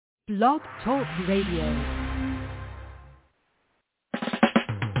Blog Talk Radio.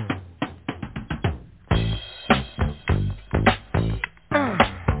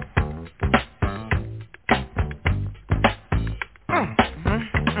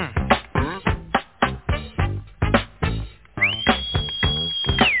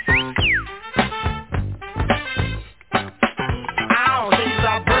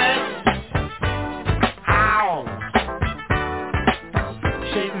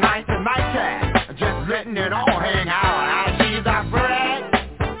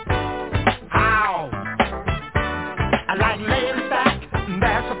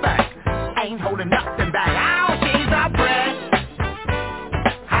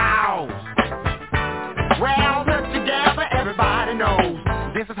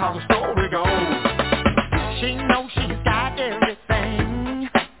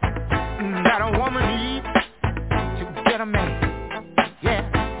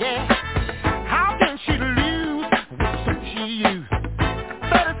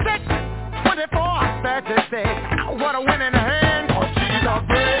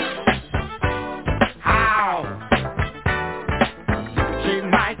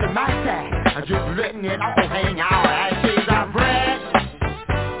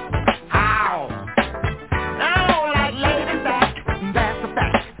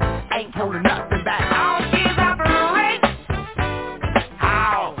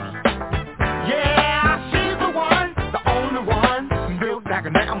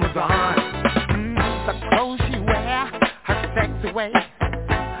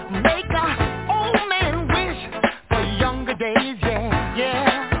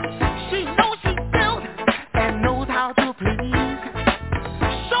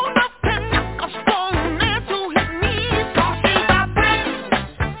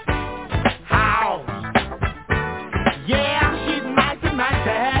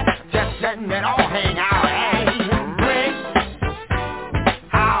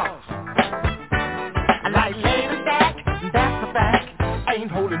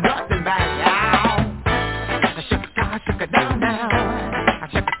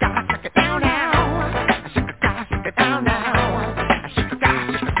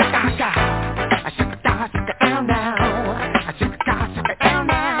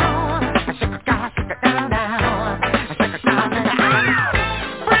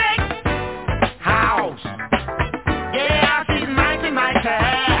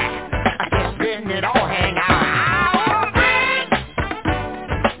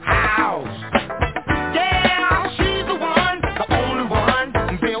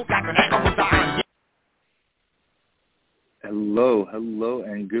 Hello,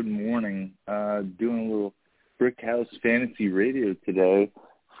 and good morning. Doing a little BrickHouse Fantasy Radio today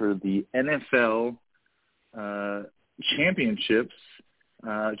for the NFL Championship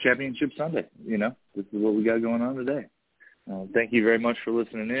Sunday. You know, this is what we got going on today. Thank you very much for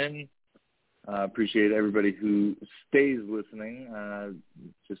listening in. Appreciate everybody who stays listening.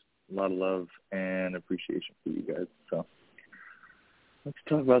 Just a lot of love and appreciation for you guys. So let's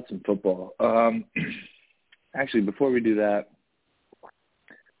talk about some football. Actually, before we do that,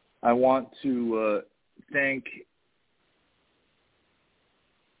 I want to thank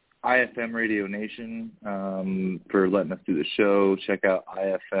IFM Radio Nation for letting us do the show. Check out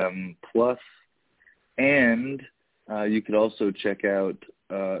IFM Plus. And you could also check out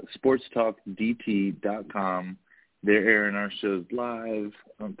sportstalkdt.com. They're airing our shows live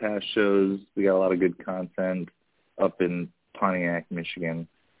on past shows. We got a lot of good content up in Pontiac, Michigan.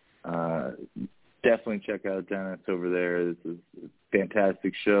 Definitely check out Dennis over there. This is a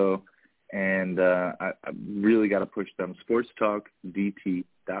fantastic show, and I really got to push them.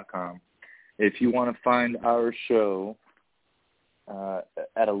 sportstalkdt.com. If you want to find our show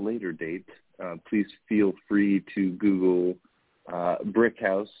at a later date, please feel free to Google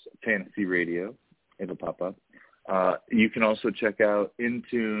BrickHouse Fantasy Radio. It'll pop up. You can also check out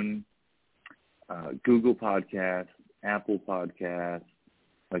Intune, Google Podcasts, Apple Podcasts,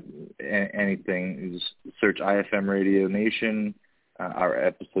 like anything. You just search IFM Radio Nation. Our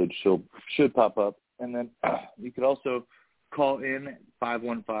episode should pop up. And then you could also call in at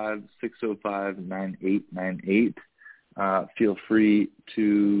 515-605-9898. Feel free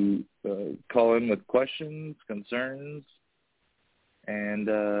to call in with questions, concerns, and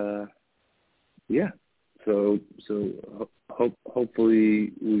yeah. So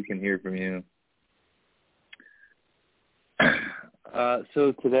hopefully we can hear from you.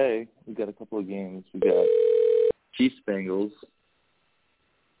 So today we got a couple of games. We got Chiefs Bengals,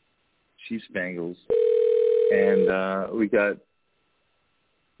 and we got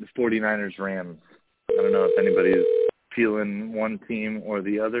the 49ers Rams. I don't know if anybody's feeling one team or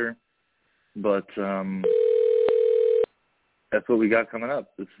the other. But that's what we got coming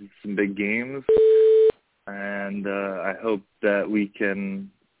up. This is some big games, and I hope that we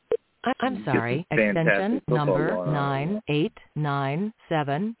can. I'm sorry. Extension number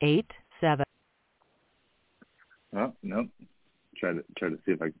 9898787. Oh no. Try to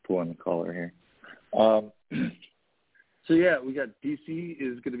see if I can pull in the caller here. So yeah, we got DC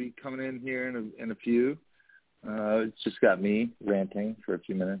is going to be coming in here in a few. It's just got me ranting for a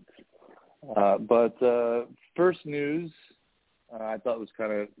few minutes. But first news, I thought was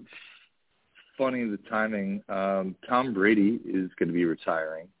kind of funny, the timing. Tom Brady is going to be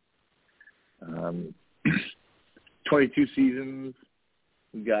retiring. 22 seasons.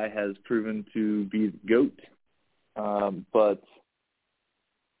 The guy has proven to be the GOAT. But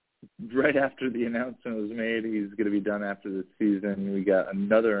right after the announcement was made, he's going to be done after this season, we got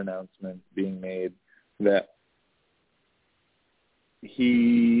another announcement being made that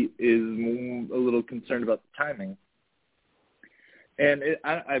he is a little concerned about the timing. And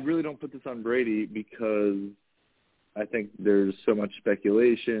I really don't put this on Brady because I think there's so much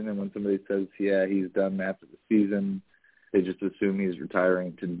speculation, and when somebody says, yeah, he's done after the season, they just assume he's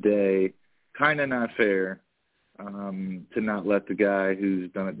retiring today. Kind of not fair. To not let the guy who's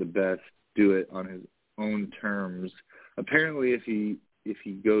done it the best do it on his own terms. Apparently, if he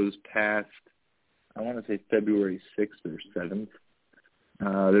goes past, I want to say February 6th or 7th,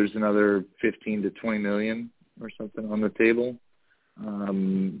 there's another 15 to 20 million or something on the table.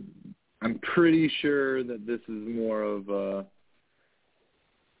 I'm pretty sure that this is more of a,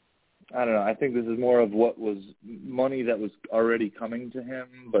 I don't know. I think this is more of what was money that was already coming to him,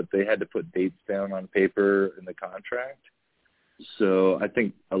 but they had to put dates down on paper in the contract. So I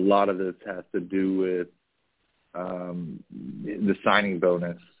think a lot of this has to do with the signing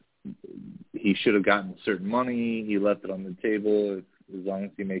bonus. He should have gotten certain money. He left it on the table as long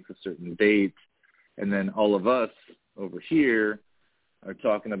as he makes a certain date. And then all of us over here are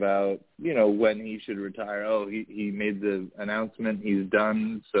talking about, when he should retire. Oh, he made the announcement, he's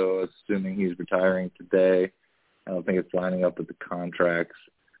done, so assuming he's retiring today. I don't think it's lining up with the contracts.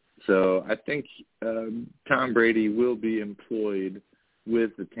 So I think Tom Brady will be employed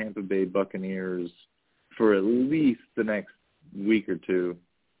with the Tampa Bay Buccaneers for at least the next week or two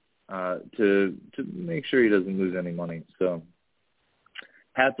to make sure he doesn't lose any money. So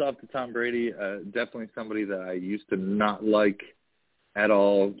hats off to Tom Brady. Definitely somebody that I used to not like at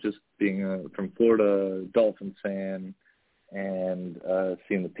all, just being from Florida, Dolphins fan, and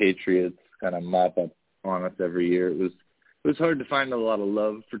seeing the Patriots kind of mop up on us every year. It was hard to find a lot of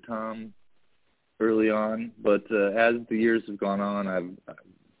love for Tom early on, but as the years have gone on,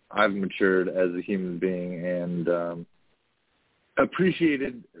 I've matured as a human being and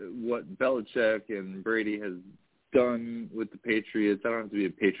appreciated what Belichick and Brady has done with the Patriots. I don't have to be a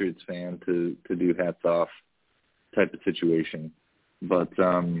Patriots fan to do hats off type of situation. But,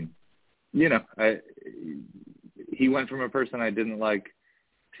 he went from a person I didn't like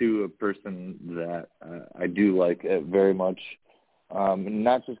to a person that I do like very much.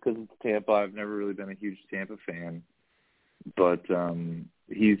 Not just because it's Tampa. I've never really been a huge Tampa fan. But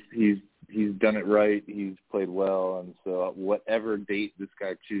he's done it right. He's played well. And so whatever date this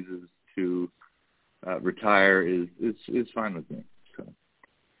guy chooses to retire is fine with me. So.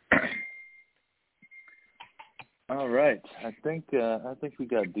 All right, I think we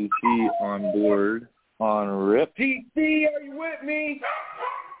got DC on board on RIP. DC, are you with me?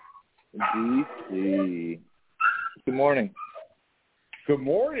 DC. Good morning. Good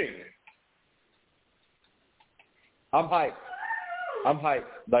morning. I'm hyped.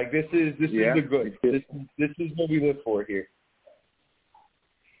 Like this is the good. This is what we live for here.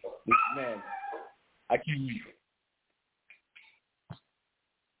 Man, I can't wait.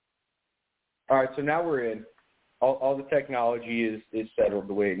 All right, so now we're in. All the technology is settled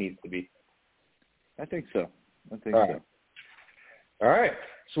the way it needs to be. I think so. All right.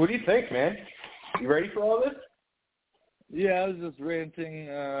 So what do you think, man? You ready for all this? Yeah, I was just ranting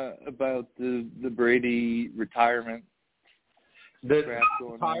about the Brady retirement. The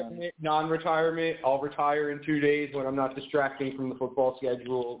retirement, non-retirement, I'll retire in 2 days when I'm not distracting from the football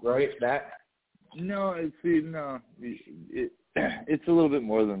schedule, right? That? No, it's a little bit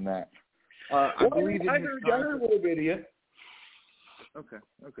more than that. I heard a little bit of you. Okay.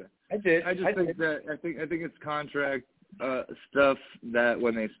 I did. I think it's contract stuff that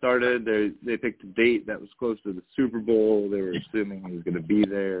when they started, they picked a date that was close to the Super Bowl. They were assuming he was going to be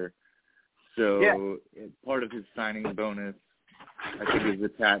there. So part of his signing bonus, I think, is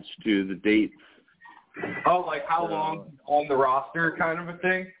attached to the dates. Oh, like how long on the roster kind of a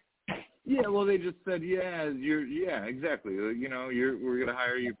thing? Yeah, well, they just said, exactly. You know, we're going to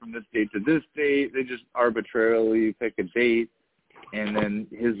hire you from this date to this date. They just arbitrarily pick a date, and then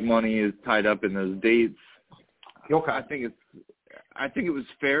his money is tied up in those dates. Okay. I think it was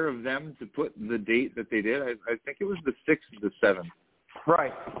fair of them to put the date that they did. I think it was the 6th of the 7th.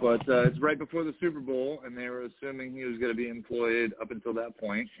 Right. But it's right before the Super Bowl, and they were assuming he was going to be employed up until that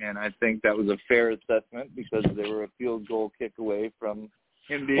point, and I think that was a fair assessment because they were a field goal kick away from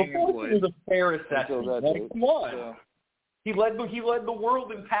him being employed. It was a fair assessment. Like, come on. So, he led the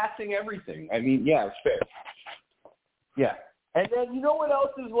world in passing everything. I mean, yeah, it's fair. Yeah. And then you know what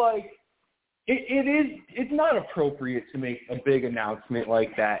else is like? It's not appropriate to make a big announcement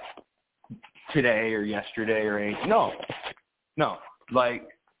like that today or yesterday or anything. No. Like,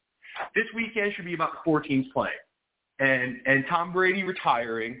 this weekend should be about the 4 teams playing. And Tom Brady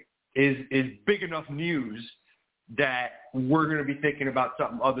retiring is big enough news that we're going to be thinking about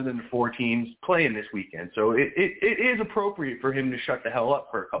something other than the 4 teams playing this weekend. So it is appropriate for him to shut the hell up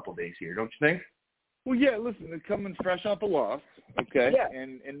for a couple of days here, don't you think? Well, yeah, listen, they're coming fresh off a loss, okay? Yeah.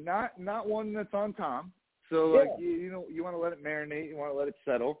 And not one that's on Tom. So, like, you know, you want to let it marinate. You want to let it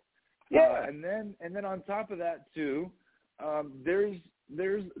settle. Yeah. And then on top of that, too, there's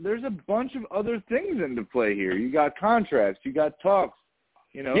a bunch of other things into play here. You got contracts. You got talks.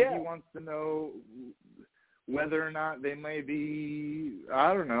 You know, he wants to know whether or not they may be,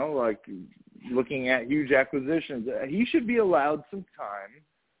 I don't know, like looking at huge acquisitions. He should be allowed some time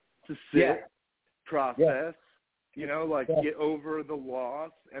to sit, process, you know, like get over the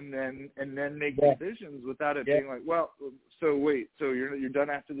loss and then make decisions without it being like, well, so wait, so you're done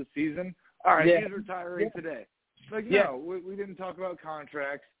after the season? All right, he's retiring today. Like, no, we didn't talk about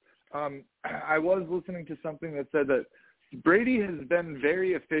contracts. I was listening to something that said that Brady has been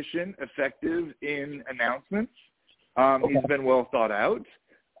very efficient, effective in announcements. He's been well thought out.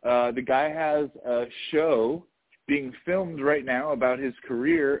 The guy has a show being filmed right now about his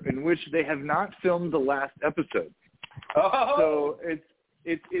career in which they have not filmed the last episode. So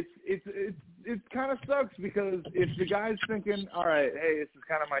it kind of sucks because if the guy's thinking, all right, hey, this is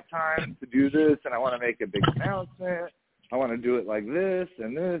kind of my time to do this, and I want to make a big announcement, I want to do it like this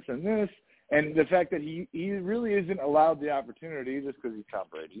and this and this, and the fact that he really isn't allowed the opportunity just because he's Tom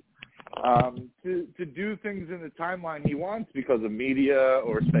Brady to do things in the timeline he wants because of media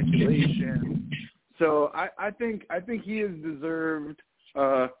or speculation. So I think he has deserved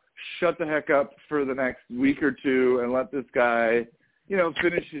shut the heck up for the next week or two and let this guy, you know,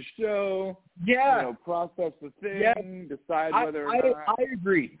 finish his show, you know, process the thing, decide whether or not. I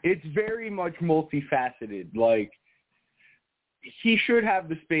agree. It's very much multifaceted. Like, he should have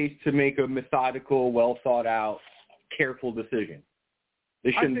the space to make a methodical, well-thought-out, careful decision.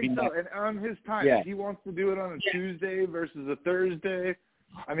 This shouldn't I think be so, and on his time. If he wants to do it on a Tuesday versus a Thursday,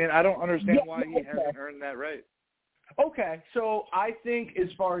 I mean, I don't understand why he hasn't earned that right. Okay, so I think as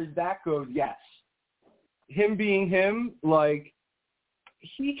far as that goes, yes. Him being him, like,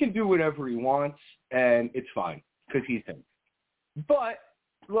 he can do whatever he wants, and it's fine, because he's him. But,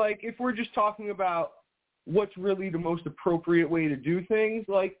 like, if we're just talking about what's really the most appropriate way to do things,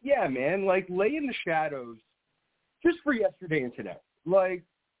 like, yeah, man, like, lay in the shadows just for yesterday and today. Like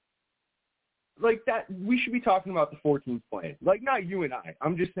that, we should be talking about the 4 teams playing. Like, not you and I.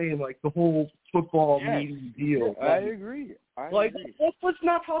 I'm just saying, like, the whole football meeting deal. I agree. Let's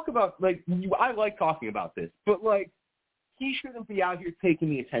not talk about, like, I like talking about this, but, like, he shouldn't be out here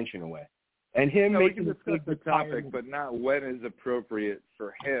taking the attention away. And him making we can discuss the topic, but not when is appropriate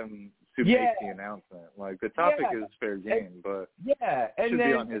for him to make the announcement. Like, the topic is fair game, but it should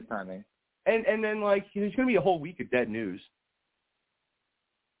be on his timing. And then, like, there's going to be a whole week of dead news.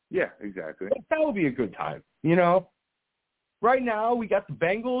 Yeah, exactly. That would be a good time, you know? Right now, we got the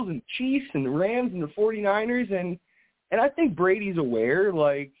Bengals and Chiefs and the Rams and the 49ers, and I think Brady's aware,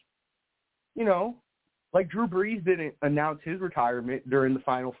 like, you know, like Drew Brees didn't announce his retirement during the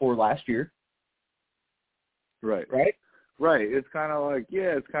Final Four last year. Right. It's kind of like,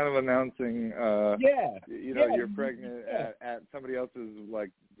 it's kind of announcing, you know, you're pregnant at somebody else's,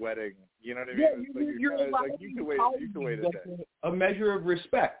 like, wedding. You know what I mean? You're allowed you can wait a day. A measure of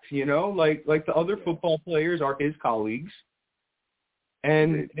respect, you know? Like the other football players are his colleagues.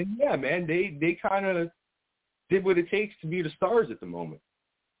 And yeah, man, they kind of did what it takes to be the stars at the moment.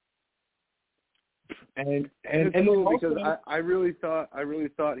 And cool because I really thought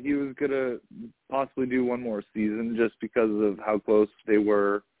he was gonna possibly do one more season just because of how close they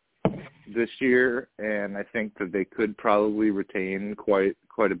were this year, and I think that they could probably retain quite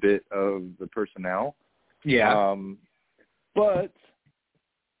a bit of the personnel. Yeah. But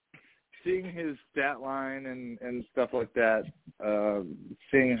seeing his stat line and stuff like that,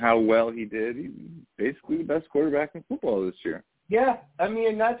 seeing how well he did, he's basically the best quarterback in football this year. Yeah, I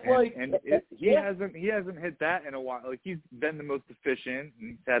mean, that's he hasn't hit that in a while. Like, he's been the most efficient,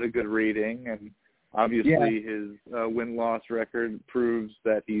 and he's had a good rating, and obviously his win-loss record proves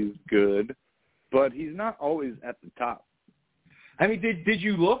that he's good, but he's not always at the top. I mean, did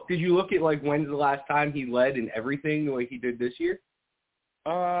you look? Did you look at, like, when's the last time he led in everything the way he did this year?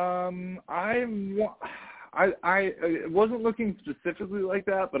 I wasn't looking specifically like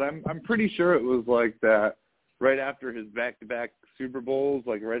that, but I'm pretty sure it was like that right after his back-to-back Super Bowls,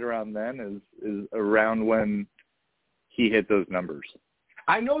 like right around then is around when he hit those numbers.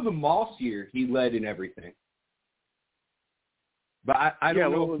 I know the Moss year he led in everything, but I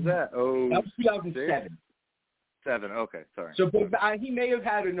don't know. What was that? Oh, that was 2007. 7. Okay, sorry. So, but he may have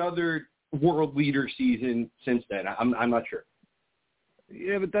had another world leader season since then. I'm not sure.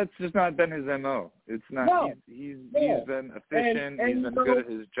 Yeah, but that's just not been his MO. It's not. No. He's been efficient. He's been good at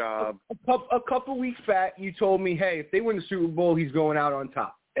his job. A couple weeks back, you told me, hey, if they win the Super Bowl, he's going out on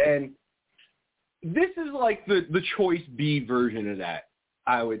top. And this is like the choice B version of that,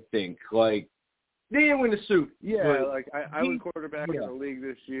 I would think. Like, they didn't win the Super. Yeah, like I was quarterback in the league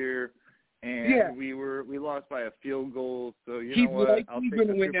this year, and we lost by a field goal. So you know what? I'll take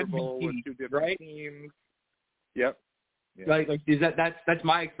the Super Bowl with two different teams. Yep. Yeah. Like is that's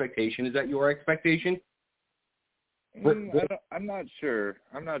my expectation. Is that your expectation? I'm not sure.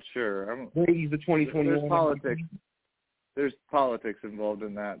 Brady's the 2021. There's politics. There's politics involved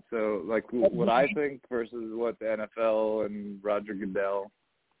in that. So, like, what I think versus what the NFL and Roger Goodell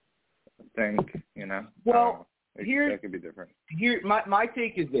think, you know. Well, that could be different. Here, my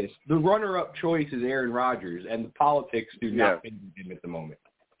take is this: the runner-up choice is Aaron Rodgers, and the politics do not favor him at the moment.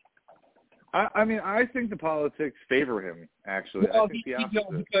 I mean, I think the politics favor him, actually. Well, I think the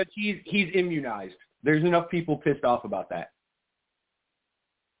opposite. Because he's immunized. There's enough people pissed off about that.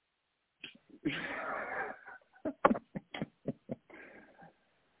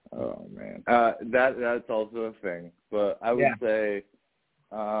 Oh, man. That's also a thing. But I would say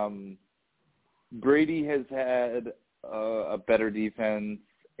Brady has had a better defense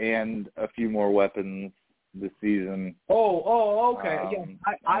and a few more weapons this season. Oh, okay.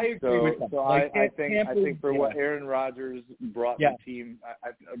 I agree with that. So I think for what Aaron Rodgers brought the team,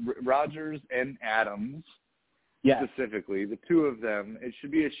 Rodgers and Adams specifically, the two of them, it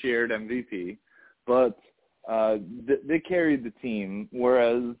should be a shared MVP. But they carried the team,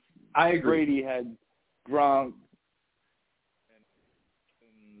 whereas Brady had Gronk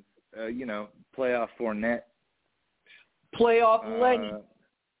and playoff Fournette. Playoff Lenny.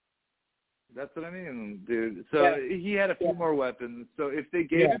 That's what I mean, dude. So he had a few more weapons. So if they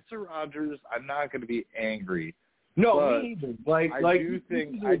gave it to Rodgers, I'm not going to be angry. No, me either. I do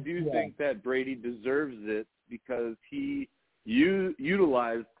think that Brady deserves it because he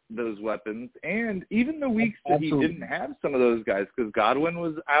utilized those weapons, and even the weeks that he didn't have some of those guys, because Godwin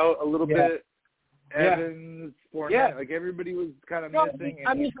was out a little bit, Evans, Fournette, like everybody was kind of missing,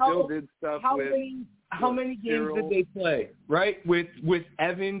 and he still did stuff with. How many games did they play? Right, with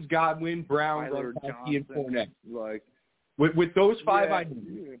Evans, Godwin, Brown, Gronkowski, and Fournette. Like with those five, I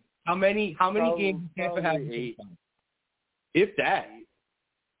knew. How many games did Tampa have? 8. If that,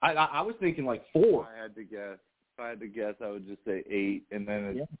 I was thinking like 4. If I had to guess, I would just say 8, and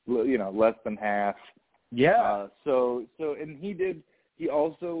then it's less than half. Yeah. So and he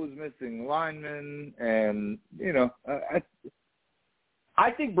also was missing linemen, and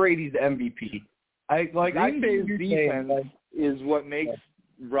I think Brady's the MVP. Green Bay's defense is what makes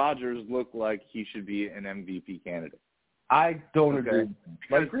Rodgers look like he should be an MVP candidate. I don't agree.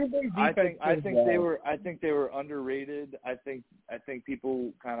 Green Bay's defense, I think they were underrated. I think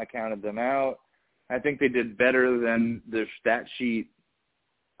people kind of counted them out. I think they did better than their stat sheet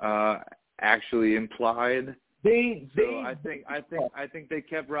actually implied. I think they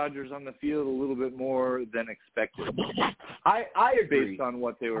kept Rodgers on the field a little bit more than expected. I agree. Based on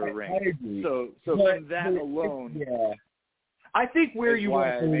what they were ranked. I agree. So from that alone, I think where you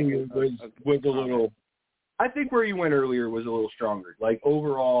went earlier was a little. I think where you went earlier was a little stronger. Like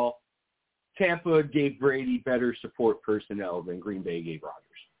overall, Tampa gave Brady better support personnel than Green Bay gave Rodgers.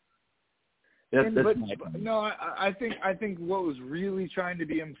 I think what was really trying to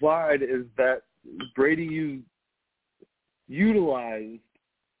be implied is that Brady utilized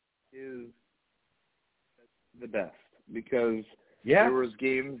is the best because there was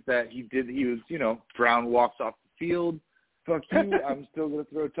games that he was, Brown walks off the field, fuck you, I'm still going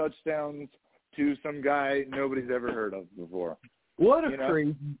to throw touchdowns to some guy nobody's ever heard of before. What a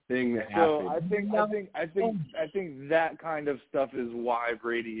crazy thing that happened. So I think that kind of stuff is why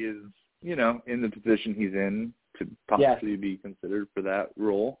Brady is in the position he's in to possibly be considered for that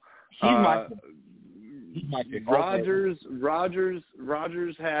role. He's my pick. Rodgers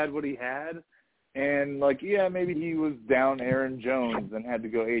had what he had, and maybe he was down Aaron Jones and had to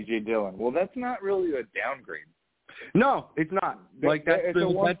go A.J. Dillon. Well, that's not really a downgrade. No, it's not. It's a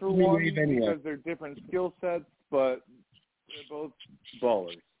one-for-one because they're different skill sets, but they're both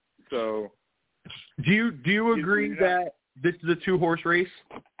ballers. So, do you agree that this is a 2-horse race?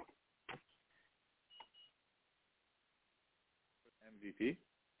 MVP?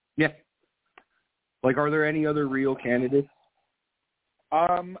 Yeah. Are there any other real candidates?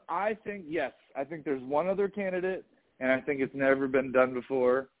 I think yes. I think there's one other candidate, and I think it's never been done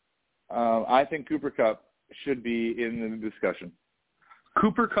before. I think Cooper Kupp should be in the discussion.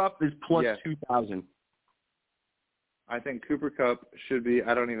 Cooper Kupp is plus 2,000. I think Cooper Kupp should be.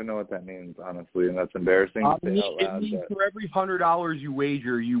 I don't even know what that means, honestly, and that's embarrassing to say out loud. It means for every $100 you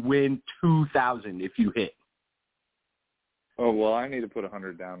wager, you win 2,000 if you hit. Oh, well, I need to put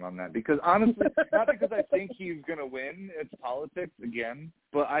 100 down on that because, honestly, not because I think he's going to win. It's politics again,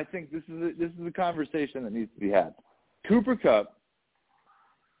 but I think this is a conversation that needs to be had. Cooper Kupp,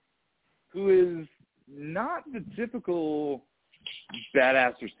 who is not the typical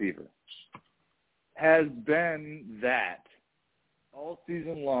badass receiver, has been that all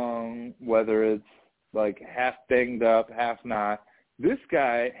season long, whether it's half banged up, half not. This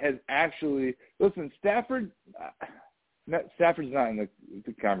guy has actually – listen, Stafford's not in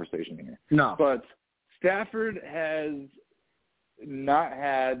the conversation here. No. But Stafford has not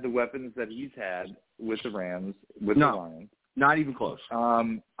had the weapons that he's had with the Rams, with the Lions. Not even close.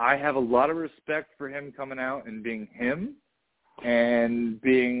 I have a lot of respect for him coming out and being him and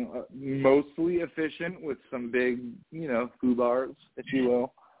being mostly efficient with some big, foobars, if you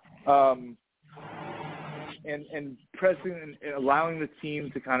will. And pressing and allowing the team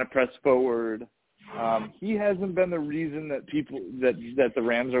to kind of press forward. He hasn't been the reason that that the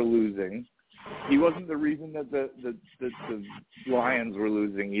Rams are losing. He wasn't the reason that the Lions were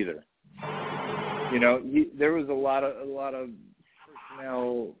losing either. There was a lot of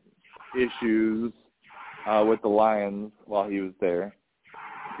personnel issues with the Lions while he was there.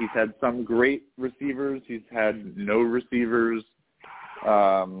 He's had some great receivers. He's had no receivers.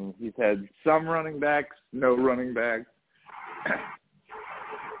 He's had some running backs, no running backs.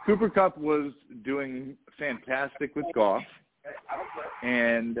 Cooper Kupp was doing fantastic with Goff,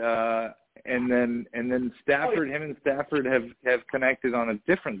 and then Stafford. Him and Stafford have connected on a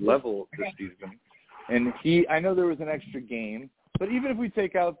different level this season. And I know there was an extra game, but even if we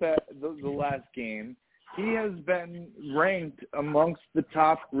take out the last game, he has been ranked amongst the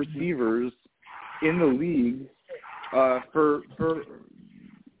top receivers in the league for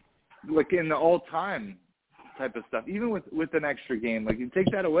in the all-time type of stuff. Even with an extra game, you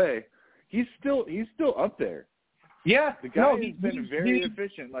take that away, he's still up there. Yeah, the guy has been very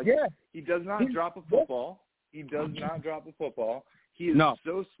efficient. He does not drop a football. He does not drop a football. He is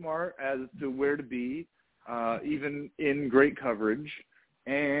so smart as to where to be, even in great coverage.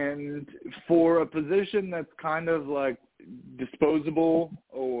 And for a position that's kind of disposable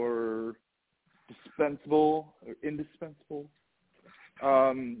or dispensable or indispensable,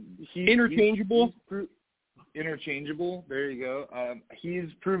 interchangeable. Interchangeable. There you go. He's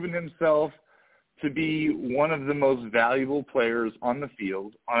proven himself to be one of the most valuable players on the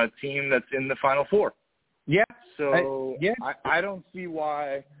field on a team that's in the Final Four. Yeah. So I don't see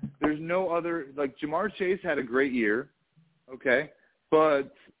why there's no other – Jamar Chase had a great year, okay,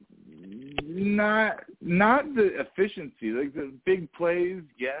 but not the efficiency. The big plays,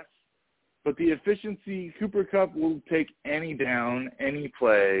 yes, but the efficiency, Cooper Kupp will take any down, any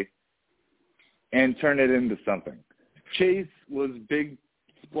play, and turn it into something. Chase was big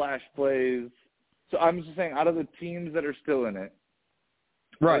splash plays. So I'm just saying, out of the teams that are still in it,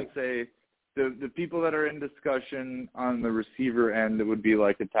 right? I'd say the people that are in discussion on the receiver end, it would be a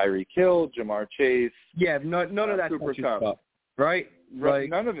Tyreek Hill, Jamar Chase. Yeah, none of that Cooper touches Kupp. Kupp, right?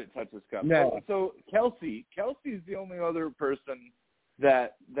 None of it touches Kupp. No. So Kelsey's the only other person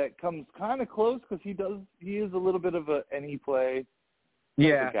that comes kind of close because he is a little bit of a any play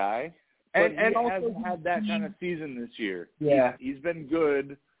type of guy. But he also hasn't had that kind of season this year. Yeah. He's been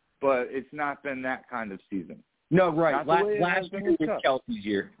good, but it's not been that kind of season. No, right. Last year was Kelsey's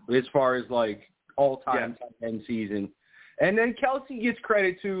year as far as all-time tight end season. And then Kelsey gets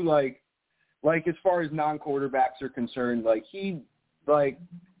credit too, as far as non-quarterbacks are concerned.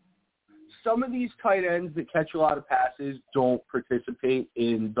 Some of these tight ends that catch a lot of passes don't participate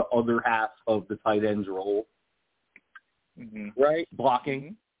in the other half of the tight end's role. Mm-hmm. Right?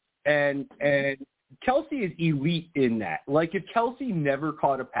 Blocking. And Kelsey is elite in that. If Kelsey never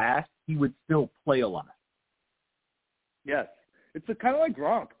caught a pass, he would still play a lot. Yes. It's kind of like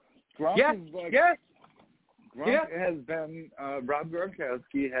Gronk. Gronk is like, Gronk has been, Rob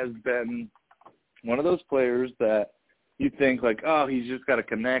Gronkowski has been one of those players that you think like, oh, he's just got a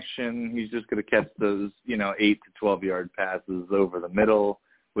connection. He's just going to catch those, 8 to 12-yard passes over the middle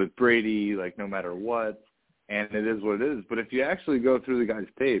with Brady, like no matter what. And it is what it is. But if you actually go through the guy's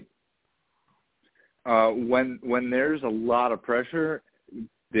tape, when there's a lot of pressure,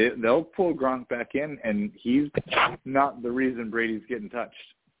 they'll pull Gronk back in, and he's not the reason Brady's getting touched.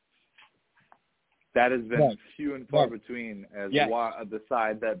 That has been few and far between as the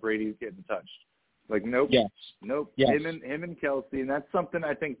side that Brady's getting touched. Like, nope. Him and Kelsey, and that's something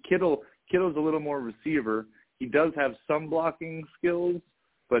I think Kittle's a little more receiver. He does have some blocking skills,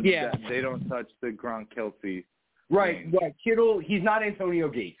 but they don't touch the Gronk Kelsey. Right. Kittle, he's not Antonio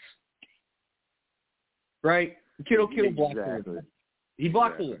Gates. Right? Kittle blocks a little. He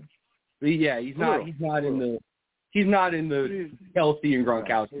blocks a little. Yeah, he's not in the Kelsey and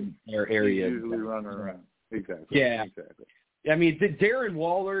Gronkowski area. He's usually running around. Exactly. Yeah. Exactly. I mean, Darren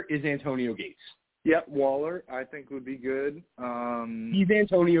Waller is Antonio Gates. Yep, Waller, I think, would be good. He's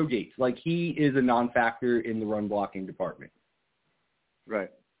Antonio Gates. Like, he is a non-factor in the run-blocking department.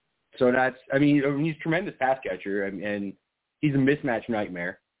 Right. So he's a tremendous pass catcher, and he's a mismatch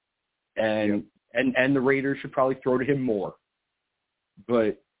nightmare. And the Raiders should probably throw to him more.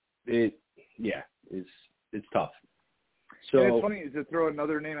 But it's tough. So and it's funny to throw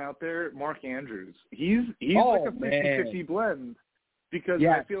another name out there, Mark Andrews. He's like a 50-50 blend. Because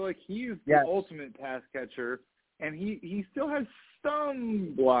I feel like he's the ultimate pass catcher, and he still has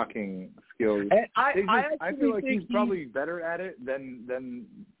some blocking skills. And I feel like he's probably better at it than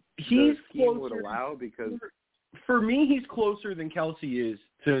the scheme would allow. Because for me, he's closer than Kelsey is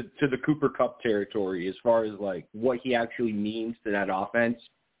to the Cooper Kupp territory as far as like what he actually means to that offense.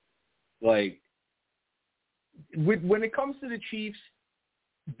 Like when it comes to the Chiefs,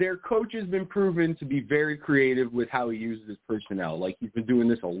 their coach has been proven to be very creative with how he uses his personnel. Like, he's been doing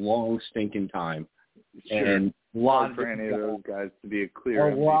this a long stinking time. Sure. And a lot for any of those guys to be a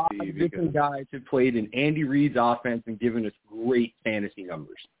clear MVP. lot of different guys have played in Andy Reid's offense and given us great fantasy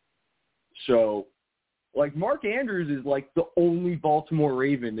numbers. So, like, Mark Andrews is like the only Baltimore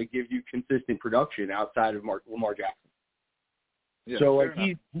Raven that gives you consistent production outside of Lamar Jackson. Yeah, so, like,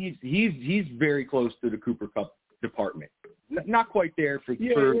 he's very close to the Cooper Kupp department. Not quite there in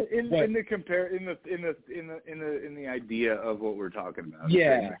the idea of what we're talking about. In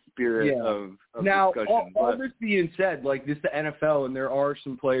the spirit of now, discussion. All this being said, like, this is the NFL, and there are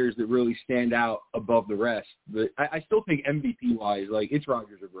some players that really stand out above the rest. But I still think MVP wise, like, it's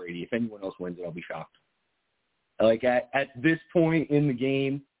Rodgers or Brady. If anyone else wins it, I'll be shocked. Like, at this point in the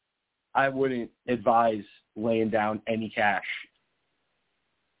game, I wouldn't advise laying down any cash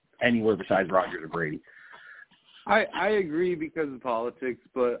anywhere besides Rodgers or Brady. I agree because of politics,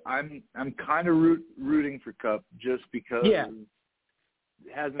 but I'm kind of rooting for Kupp just because it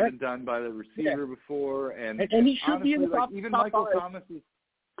hasn't been done by the receiver before, and he should honestly, be in the top. Even top Michael five. Thomas is.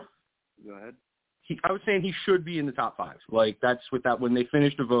 Go ahead. I was saying he should be in the top 5. Like, that's with that when they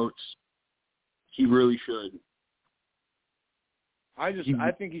finish the votes, he really should. I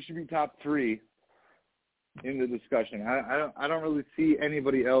think he should be top 3 in the discussion. I don't really see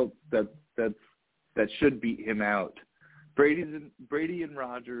anybody else that should beat him out. Brady and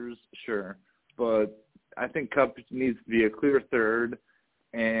Rodgers, sure, but I think Kupp needs to be a clear third,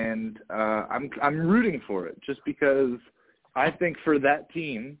 and I'm rooting for it just because I think for that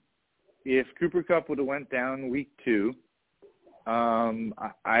team, if Cooper Kupp would have went down week 2,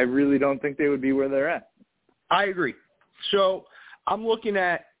 I really don't think they would be where they're at. I agree. So I'm looking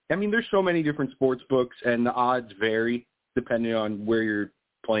at. I mean, there's so many different sports books, and the odds vary depending on where you're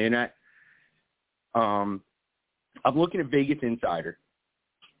playing at. I'm looking at Vegas Insider.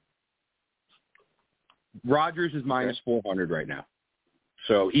 Rodgers is minus 400 right now.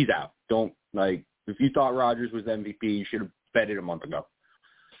 So he's out. If you thought Rodgers was MVP, you should have bet it a month ago.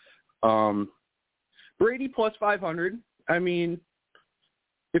 Brady plus 500. I mean,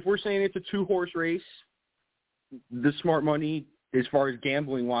 if we're saying it's a 2-horse race, the smart money, as far as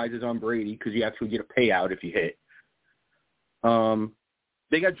gambling-wise, is on Brady because you actually get a payout if you hit.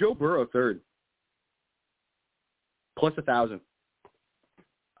 They got Joe Burrow third. Plus 1,000.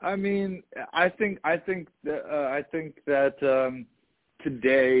 I mean, I think that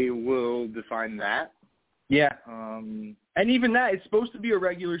today will define that. Yeah. And even that, it's supposed to be a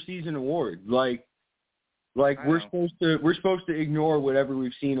regular season award. Like we're supposed to ignore whatever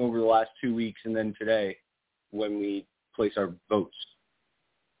we've seen over the last 2 weeks and then today when we place our votes.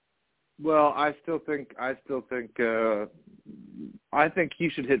 Well, I think he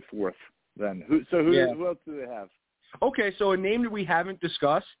should hit fourth then. Who else do they have? Okay, so a name that we haven't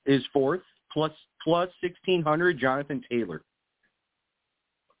discussed is fourth, plus 1,600, Jonathan Taylor.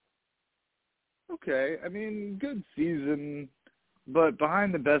 Okay, I mean, good season, but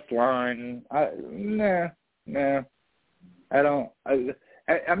behind the best line, nah.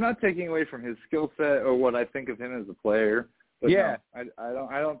 I'm not taking away from his skill set or what I think of him as a player. But yeah, no,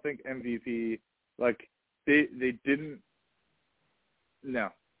 I don't think MVP, like, they didn't. No,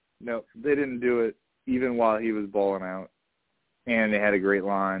 they didn't do it even while he was balling out, and they had a great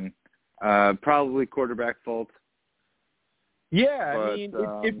line. Probably quarterback fault. Yeah, but, I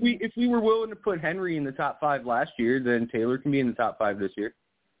mean, if we were willing to put Henry in the top 5 last year, then Taylor can be in the top 5 this year.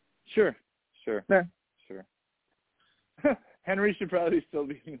 Sure. Yeah. Sure. Henry should probably still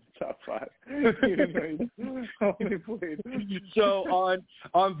be in the top 5, even though he only played. So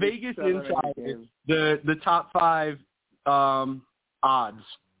on Vegas Insider, the top 5 odds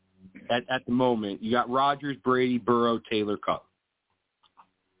at the moment, you got Rodgers, Brady, Burrow, Taylor, Kupp.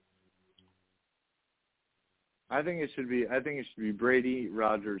 I think it should be Brady,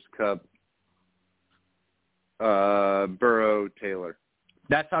 Rodgers, Kupp, Burrow, Taylor.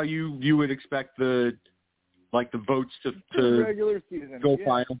 That's how you would expect the votes to regular season go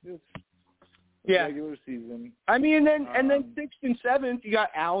final. Yeah, regular season. I mean, and then 6th and 7th, you got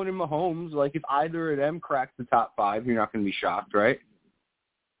Allen and Mahomes. Like, if either of them crack the top 5, you're not going to be shocked, right?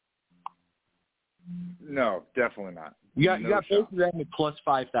 No, definitely not. You got both of them at plus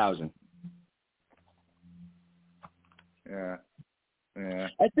 5,000. Yeah.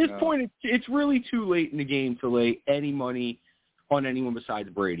 At this point, it's really too late in the game to lay any money on anyone besides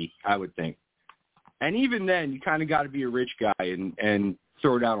Brady, I would think. And even then, you kind of got to be a rich guy and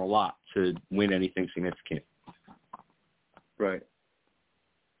throw down a lot to win anything significant. Right.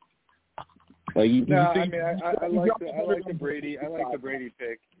 I like the Brady. I like the Brady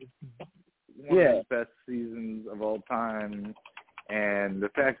pick. One of his best seasons of all time, and the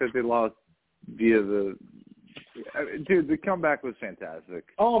fact that they lost via the comeback was fantastic.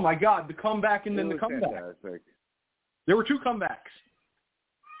 Oh my God, the comeback and then the comeback. Fantastic. There were 2 comebacks.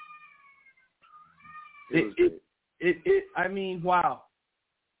 I mean, wow.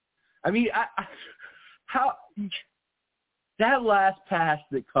 I mean, how that last pass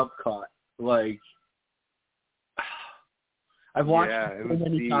that Kupp caught, like, I've watched it so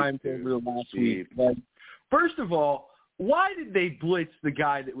many times over the last week. Like, first of all, why did they blitz the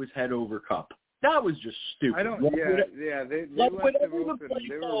guy that was head over Kupp? That was just stupid. I don't. They left him open.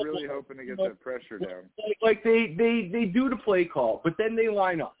 They were really hoping to get that pressure down. Like they do the play call, but then they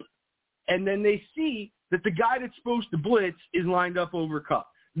line up, and then they see that the guy that's supposed to blitz is lined up over Kupp.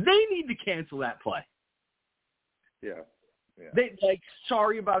 They need to cancel that play. Yeah. They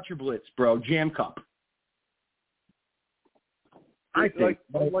sorry about your blitz, bro. Jam Kupp. I think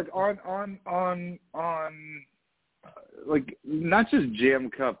on like not just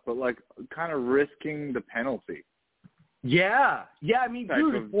jam Kupp, but like kind of risking the penalty. Yeah. I mean,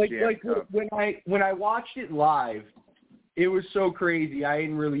 dude, like when I watched it live, it was so crazy. I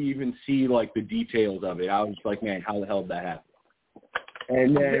didn't really even see like the details of it. I was like, man, how the hell did that happen?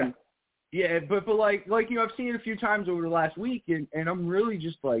 And then but like you know, I've seen it a few times over the last week, and I'm really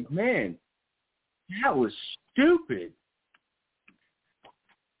just like, man, that was stupid.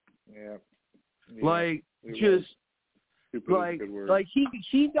 Yeah. Like just like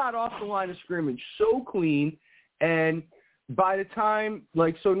he got off the line of scrimmage so clean, and by the time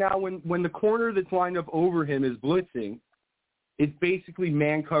so now when the corner that's lined up over him is blitzing, it's basically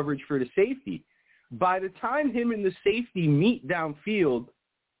man coverage for the safety. By the time him and the safety meet downfield,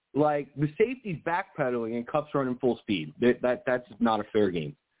 like the safety's backpedaling and Kupp's running full speed. That's not a fair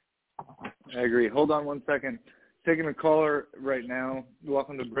game. I agree. Hold on one second. Taking a caller right now.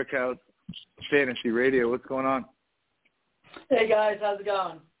 Welcome to BrickHouse Fantasy Radio. What's going on? Hey guys, how's it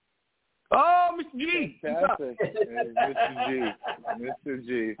going? Oh, Mr. G. Fantastic. Hey, Mr.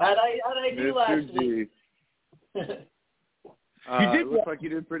 G. How'd I do last week? You did looks like you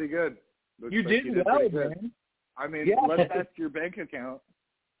did pretty good. You did well, man. I mean, let's ask your bank account.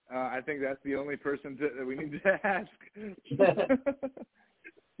 I think that's the only person that we need to ask. You did good.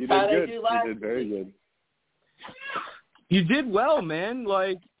 You did very good. You did well, man.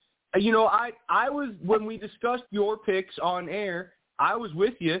 Like, you know, I was, when we discussed your picks on air, I was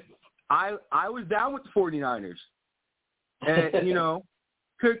with you. I was down with the 49ers. And, you know,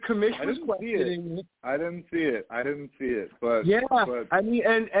 Commissioner's questioning me. I didn't see it. But I mean,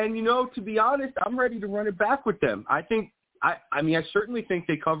 and you know, to be honest, I'm ready to run it back with them. I certainly think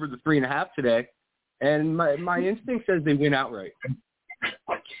they covered the 3.5 today, and my instinct says they win outright.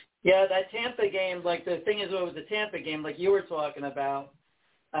 Yeah, that Tampa game, like the thing is with the Tampa game, like you were talking about,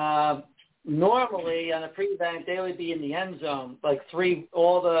 normally on a pre-bank, they would be in the end zone, like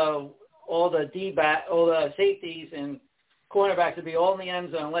all the D-back, all the safeties and cornerbacks would be all in the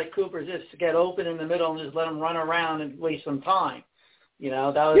end zone. Let Cooper just get open in the middle and just let him run around and waste some time. That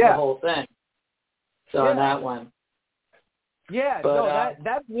was the whole thing. So on that one. Yeah, but, no,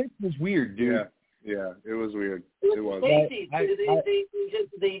 that blitz was weird, dude. Yeah, it was weird. It was.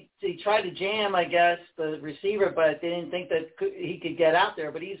 They tried to jam, I guess, the receiver, but they didn't think that he could get out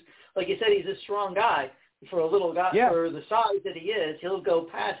there. But he's, like you said, he's a strong guy. For a little guy, for the size that he is, he'll go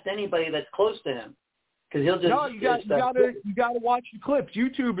past anybody that's close to him. Because he'll just. No, you got to watch the clips.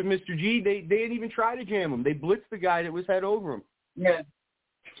 YouTube and Mr. G, they didn't even try to jam him. They blitzed the guy that was head over him. Yeah.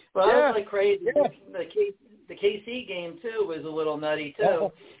 Well, that was like crazy. Yeah. The KC game, too, was a little nutty,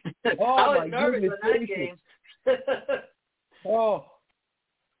 too. Oh, I was nervous in that game. It was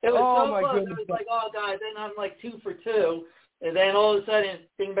so close. Goodness. It was like, oh, God, then I'm like 2 for 2. And then all of a sudden,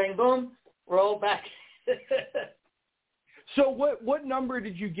 bing, bang, boom, we're all back. So what number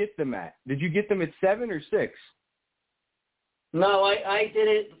did you get them at? Did you get them at 7 or 6? No, I did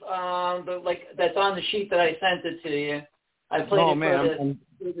it, that's on the sheet that I sent it to you. I played for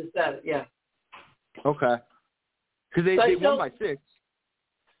the 7, yeah. Okay. Because they won by 6.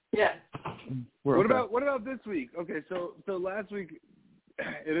 Yeah. What about this week? Okay, so last week,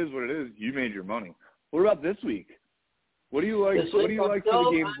 it is what it is. You made your money. What about this week? What do you like? What do you like for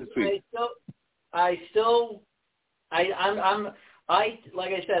the games this week? Like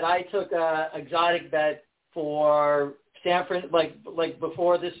I said, I took a exotic bet for Stanford, like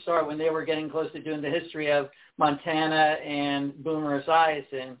before this started, when they were getting close to doing the history of Montana and Boomer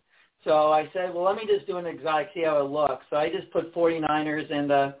Esiason. So I said, well, let me just do an exotic, see how it looks. So I just put 49ers and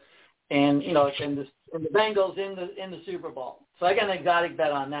the Bengals in the Super Bowl. So I got an exotic bet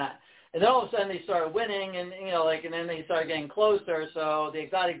on that. And then all of a sudden they started winning, and and then they started getting closer. So the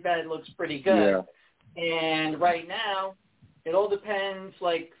exotic bet looks pretty good. Yeah. And right now, it all depends.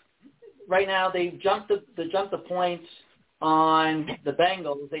 Like right now, they jumped the points on the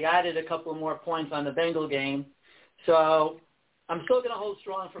Bengals. They added a couple more points on the Bengal game. So I'm still going to hold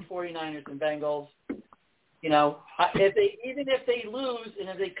strong for 49ers and Bengals. Even if they lose and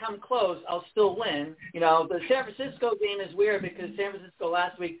if they come close, I'll still win. The San Francisco game is weird because San Francisco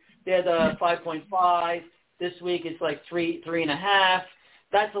last week they had 5.5. This week it's like 3.5.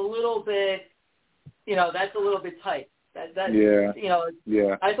 That's a little bit, that's a little bit tight. I thought,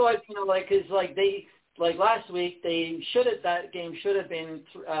 because last week that game should have been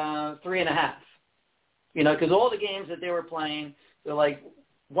 3.5. Because all the games that they were playing, they're like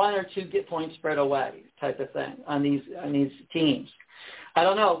 1 or 2 point spread away type of thing on these teams. I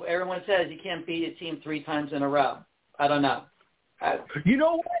don't know. Everyone says you can't beat a team 3 times in a row. I don't know. You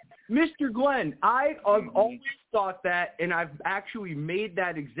know what, Mr. Glenn? I've always thought that, and I've actually made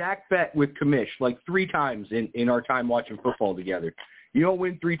that exact bet with Kamish like 3 times in our time watching football together. You don't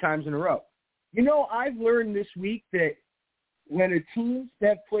win 3 times in a row. I've learned this week that when a team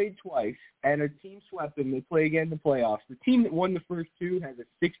that played twice and a team swept them, they play again in the playoffs. The team that won the first 2 has a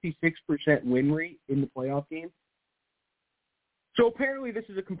 66% win rate in the playoff game. So apparently this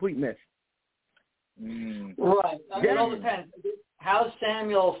is a complete myth. Right. It all depends. How's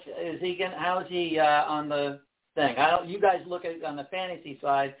Samuel? How is he on the thing? You guys look at it on the fantasy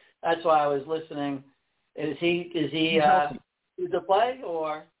side. That's why I was listening. Is he to play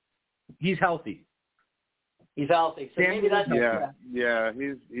or? He's healthy. He's healthy. So maybe that's yeah.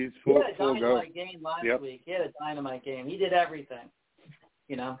 He's full go. He had a dynamite game last week. He had a dynamite game. He did everything.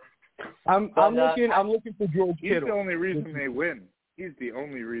 I'm looking for George Kittle. He's the only reason they win. He's the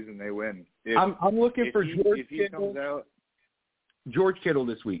only reason they win. I'm looking for George Kittle. George Kittle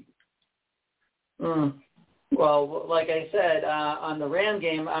this week. Well, like I said, on the Ram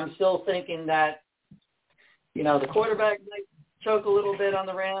game, I'm still thinking that, the quarterback might choke a little bit on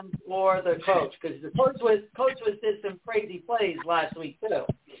the Rams or the coach, because the coach did some crazy plays last week too.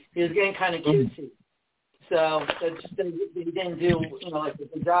 He was getting kind of cutesy, so he didn't do a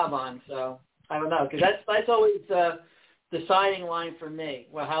good job on. So I don't know, because that's always the deciding line for me.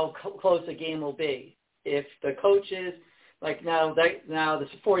 Well, how close a game will be if the coaches now the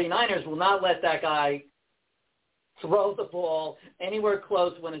 49ers will not let that guy throw the ball anywhere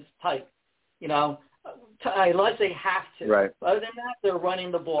close when it's tight. Unless they have to. Right. Other than that, they're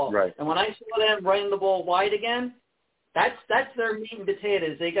running the ball. Right. And when I saw them running the ball wide again, that's their meat and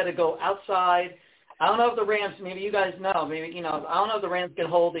potatoes. They got to go outside. I don't know if the Rams, maybe you guys know, I don't know if the Rams can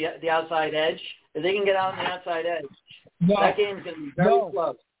hold the outside edge. If they can get out on the outside edge, that game's going to be very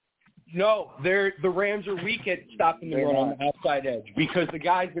close. No, the Rams are weak at stopping the run on the outside edge because the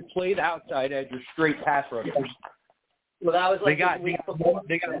guys that play the outside edge are straight pass rushers. Well, that was like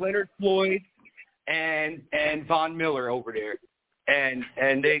they got Leonard Floyd and Von Miller over there, and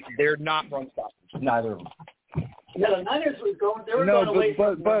they're not run stoppers, neither of them. Yeah, the Niners were going. They were going away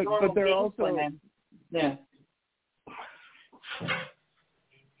from but they're game also plan. Yeah.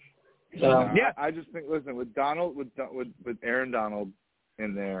 Yeah, I just think. Listen, with Donald, with Aaron Donald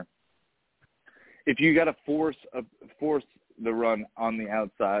in there, if you got to force the run on the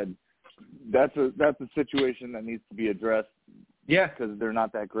outside, that's a situation that needs to be addressed. Yeah, because they're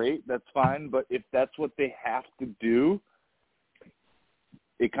not that great. That's fine, but if that's what they have to do,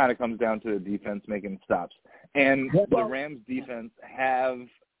 it kind of comes down to the defense making stops. And the Rams defense have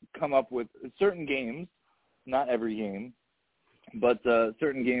come up with certain games, not every game, but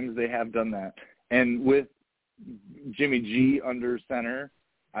certain games they have done that. And with Jimmy G under center,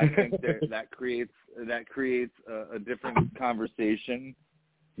 I think that creates a different conversation.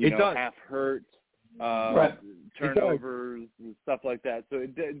 You know, half hurt, turnovers, and stuff like that. So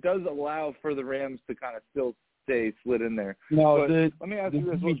it does allow for the Rams to kind of still stay slid in there. No, let me ask you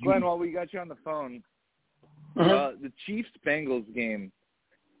this, Glenn, while we got you on the phone. The Chiefs-Bengals game.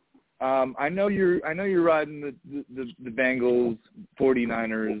 I know you're riding the Bengals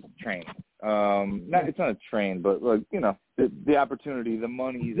 49ers train. It's not a train, but look, you know, the opportunity, the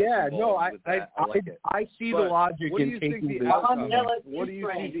money. Yeah, no, I like it. I see the logic in taking the outcome. What do you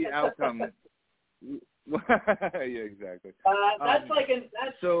see the outcome? Yeah, exactly. That's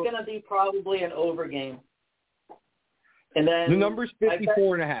going to be probably an over game. And then the number's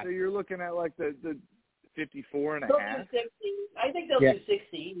 54.5. So you're looking at like the 54.5. I think they'll do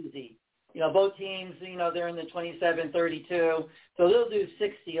 60 easy. You know, both teams, you know, they're in the 27-32, so they'll do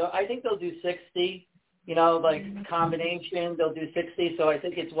 60. I think they'll do 60. You know, like combination, they'll do 60. So I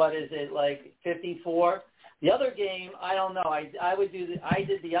think it's like 54. The other game, I don't know. I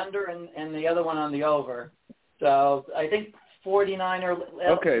did the under and the other one on the over. So I think 49 or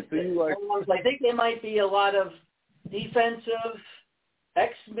okay. So you like? I think there might be a lot of defensive.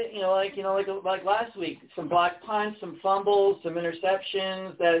 Like last week, some block punts, some fumbles, some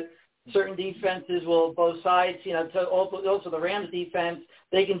interceptions that certain defenses will, both sides, you know, also the Rams defense,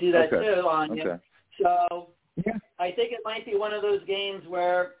 they can do that too on you. So I think it might be one of those games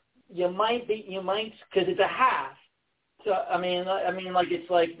where you might, because it's a half. So, I mean, it's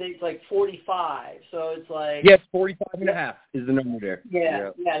like 45. So it's like. Yes, 45.5 is the number there.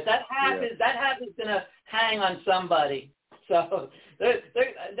 Yeah. That half is going to hang on somebody. So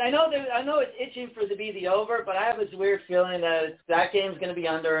I know it's itching to be the over, but I have this weird feeling that game's going to be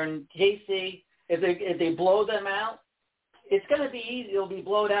under. And KC, if they blow them out, it's going to be easy. It'll be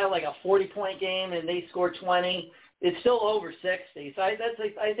blown out like a 40-point game, and they score 20. It's still over 60. So I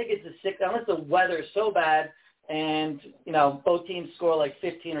think it's a 6 unless the weather is so bad, and you know both teams score like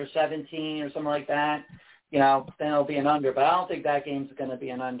 15 or 17 or something like that. You know, then it'll be an under. But I don't think that game's going to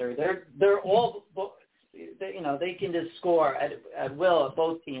be an under. They're all. They can just score at will at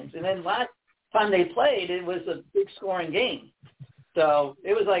both teams. And then last time they played, it was a big scoring game. So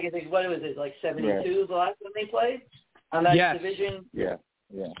it was like, I think, what was it, like 72 the last time they played on that division? Yeah.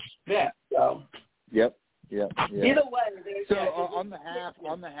 So. Yep. Either way. So on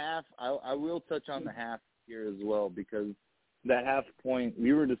the half, I will touch on the half here as well, because that half point,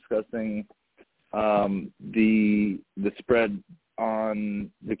 we were discussing the spread on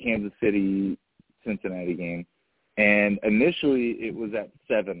the Kansas City Cincinnati game, and initially it was at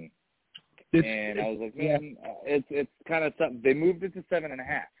 7, and I was like, man, it's kind of something. They moved it to 7.5.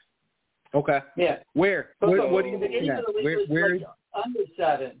 Okay. Yeah. Where? What do you think? Where? Like under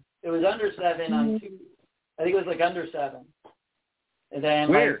 7. It was under 7 on 2. I think it was like under 7. And then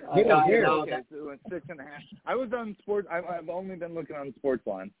where? Okay, so it was 6.5. I was on sports. I've only been looking on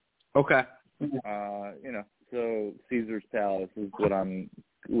Sportsline. Okay. So Caesar's Palace is what I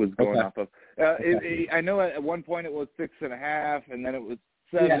was going off of. I know at one point it was 6.5, and then it was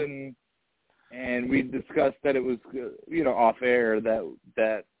 7, and we discussed that it was, off air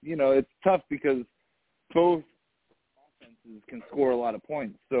that it's tough because both offenses can score a lot of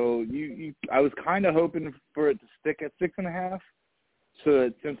points. So I was kind of hoping for it to stick at 6.5, so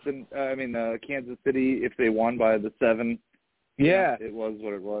that Kansas City, if they won by the 7, it was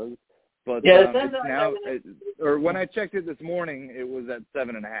what it was. But it's now, or when I checked it this morning, it was at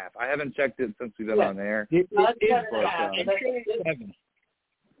 7.5. I haven't checked it since we've been on the air.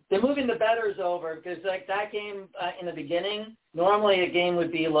 They're moving the bettors over because like that game in the beginning, normally a game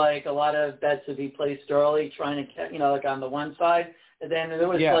would be like a lot of bets would be placed early, trying to like on the one side, and then there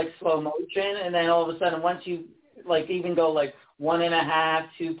was like slow motion, and then all of a sudden once you like even go like 1.5,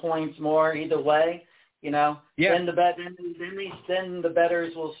 2 points more either way, then the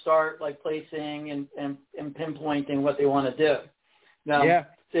bettors will start like placing and pinpointing what they want to do. Now,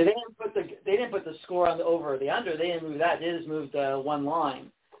 so they didn't put the score on the over or the under. They didn't move that. They just moved one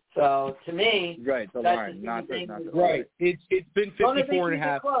line. So to me, the line, not the right. It's been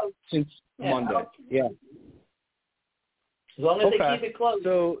 54.5 since Monday. As long as they keep it close.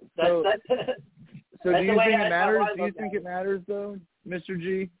 So do you think it matters? Do you think it matters though, Mr.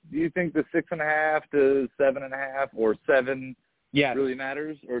 G? Do you think the 6.5 to 7.5 or 7 really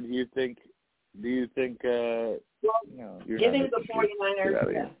matters, or do you think you're giving the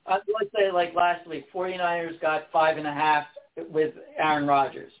 49ers, let's say like last week, 49ers got 5.5 with Aaron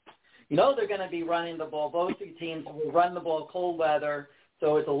Rodgers. They're going to be running the ball. Both teams will run the ball cold weather,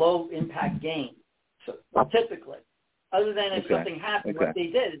 so it's a low-impact game, typically. Other than if something happened, what they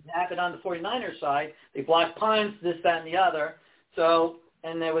did, it happened on the 49ers side. They blocked punts, this, that, and the other. So,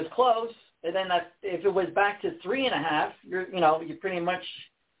 and it was close. And then if it was back to 3.5, you're pretty much,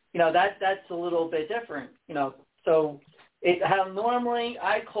 that's a little bit different. So how normally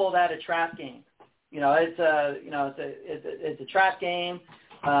I call that a trap game. It's a trap game.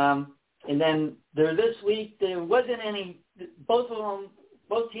 And then this week there wasn't any. Both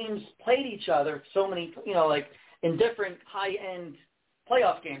teams played each other so many, in different high-end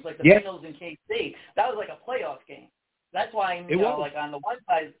playoff games, like the Bengals and KC. That was like a playoff game. That's why like on the one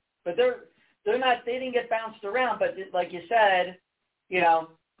side, but they're not. They didn't get bounced around. But like you said,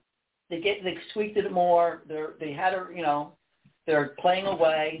 they squeaked it more. They're playing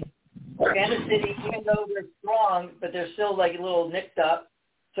away. Kansas City, even though they're strong, but they're still like a little nicked up.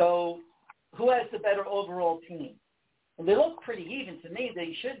 So who has the better overall team? And they look pretty even to me.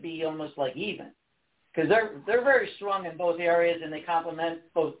 They should be almost like even because they're very strong in both areas and they complement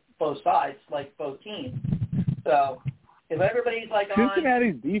both sides, like both teams. So if everybody's like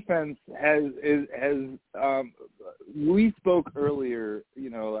Cincinnati's defense has we spoke earlier, I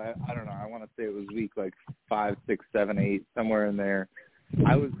don't know, I want to say it was week like 5, 6, 7, 8, somewhere in there.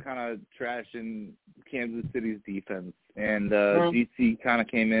 I was kind of trashing Kansas City's defense, and GC kind of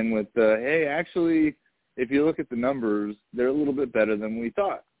came in with, hey, actually, if you look at the numbers, they're a little bit better than we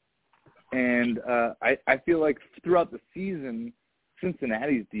thought. And I feel like throughout the season,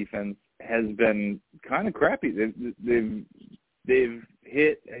 Cincinnati's defense has been kind of crappy. They've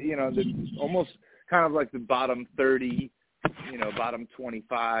hit, they're almost kind of like the bottom 30, bottom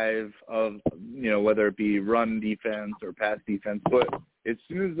 25 of, whether it be run defense or pass defense. But as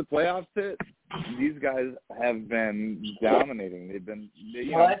soon as the playoffs hit, these guys have been dominating. They've been,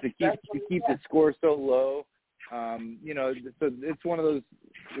 to keep the score so low. So it's one of those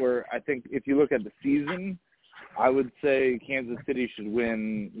where I think if you look at the season, I would say Kansas City should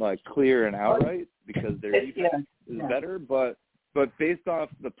win like clear and outright because their defense is better. But based off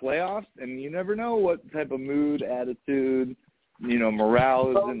the playoffs, and you never know what type of mood, attitude, morale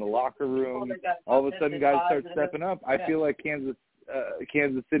is in the locker room. All of a sudden, guys start stepping up. I feel like Kansas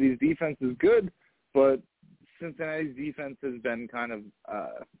City's defense is good, but Cincinnati's defense has been kind of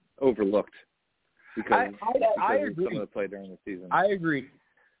overlooked because of some of the play during the season. I agree.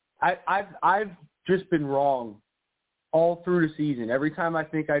 I've just been wrong all through the season. Every time I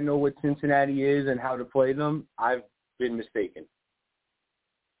think I know what Cincinnati is and how to play them, I've been mistaken.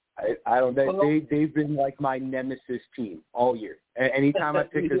 They've been like my nemesis team all year. Anytime I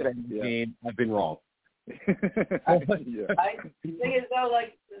pick a game, I've been wrong. The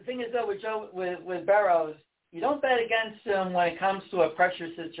thing is though with Burrows, you don't bet against him when it comes to a pressure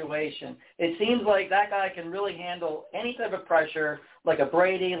situation. It seems like that guy can really handle any type of pressure, like a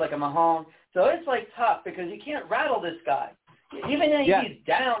Brady, like a Mahomes. So it's like tough because you can't rattle this guy. Even if he's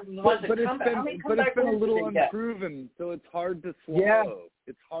down, he wants to come back. But it's been a little unproven, so it's hard to swallow. Yeah.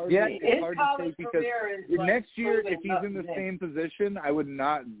 It's hard to take because next year, if he's in the same position, I would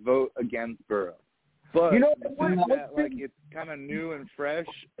not vote against Burrow. But it's kind of new and fresh.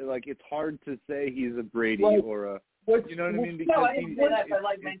 Like it's hard to say he's a Brady or a, you know what I mean? Because I didn't say that, but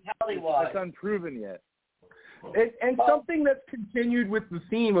like mentality-wise, it's unproven yet. And something that's continued with the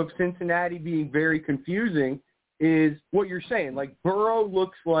theme of Cincinnati being very confusing is what you're saying. Like Burrow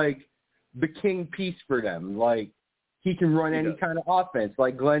looks like the king piece for them. Like he can run any kind of offense.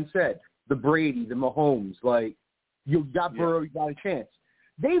 Like Glenn said, the Brady, the Mahomes. Like you got Burrow, you got a chance.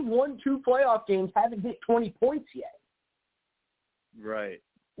 They've won 2 playoff games, haven't hit 20 points yet. Right.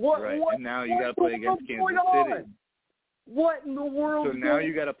 And now you got to play against Kansas City. What in the world? So now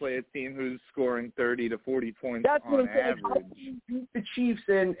you got to play a team who's scoring 30 to 40 points on average. How do you beat the Chiefs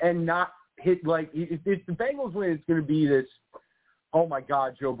and not hit like if the Bengals win, it's going to be this. Oh my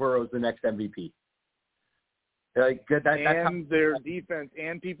God, Joe Burrow's the next MVP. Like that's and their defense,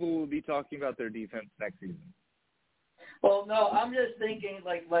 and people will be talking about their defense next season. Well, no, I'm just thinking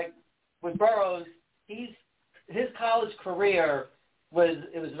like with Burrows, his college career was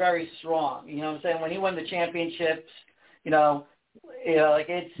very strong. You know what I'm saying? When he won the championships, like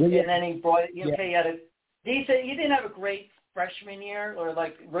it's and then he brought it. Okay, he had a decent. He didn't have a great freshman year or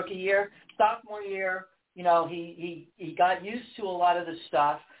like rookie year. Sophomore year, he got used to a lot of the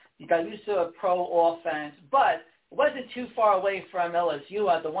stuff. He got used to a pro offense, but it wasn't too far away from LSU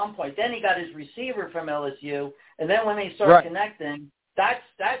at the one point. Then he got his receiver from LSU, and then when they started connecting, that's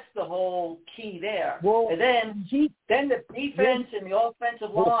the whole key there. Well, and then the defense and the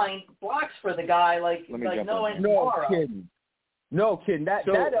offensive line blocks for the guy like no end tomorrow. No kidding. That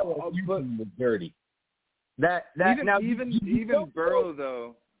LSU team was dirty. Even Burrow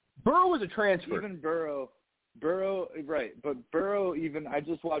though. Burrow was a transfer. Even Burrow, right? But Burrow, I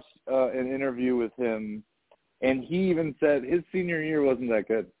just watched an interview with him, and he even said his senior year wasn't that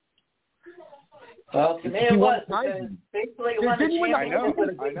good. Well, to me it was because basically it won the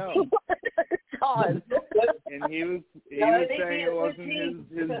championship. I know. God. And he was saying it wasn't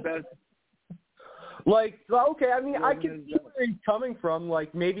his best. Like, okay, I mean, I can see where he's coming from.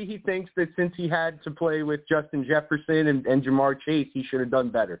 Like, maybe he thinks that since he had to play with Justin Jefferson and Jamar Chase, he should have done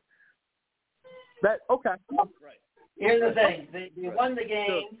better. Okay. Right. Here's the thing. They won the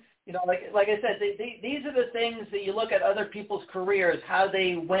game. Like I said, these are the things that you look at other people's careers, how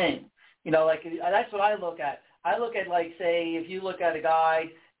they win. That's what I look at. I look at, like, say, if you look at a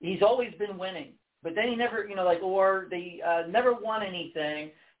guy, he's always been winning, but then he never, or they never won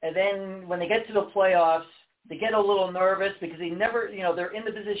anything. And then when they get to the playoffs, they get a little nervous because they never, they're in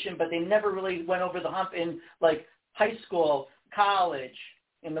the position, but they never really went over the hump in, like, high school, college,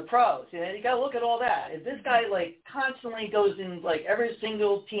 in the pros. You got to look at all that. If this guy, like, constantly goes in, like, every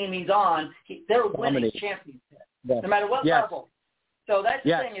single team he's on, they're winning championships, no matter what level. So that's the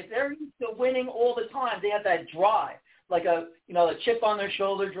thing. If they're used to winning all the time, they have that drive, like a chip on their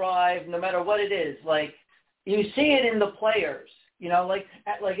shoulder drive, no matter what it is. Like, you see it in the players. Like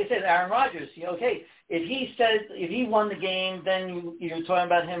I said, Aaron Rodgers, okay, if he won the game, then you're talking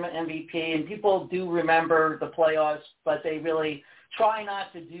about him an MVP, and people do remember the playoffs, but they really try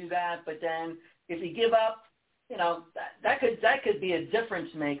not to do that. But then if you give up, that could be a difference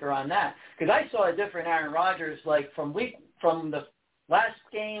maker on that. Because I saw a different Aaron Rodgers, like from the last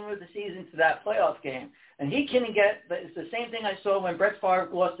game of the season to that playoff game, and he can get. It's the same thing I saw when Brett Favre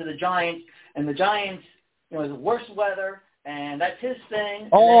lost to the Giants, and the Giants, it was worse weather. And that's his thing.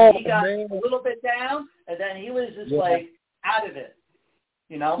 And then he got a little bit down, and then he was just like out of it,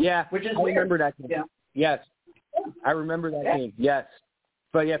 Yeah, which is I remember that game. Yeah. Yes, I remember that game. Yes,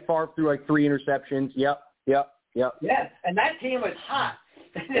 but Favre threw like 3 interceptions. Yep. Yeah, and that team was hot.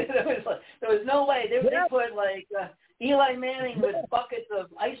 there was no way they put like Eli Manning with buckets of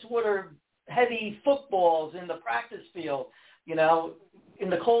ice water heavy footballs in the practice field. In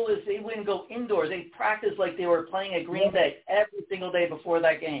the coldest, they wouldn't go indoors. They practiced like they were playing at Green Bay every single day before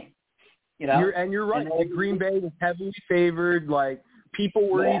that game. You're right. Green Bay was heavily favored. Like, people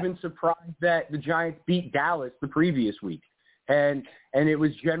were even surprised that the Giants beat Dallas the previous week, and it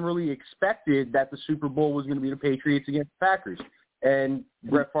was generally expected that the Super Bowl was going to be the Patriots against the Packers. And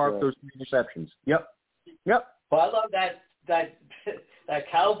Brett Favre those 3 interceptions. Yep. Well, I love that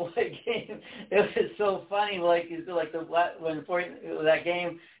Cowboy game. It was so funny. When that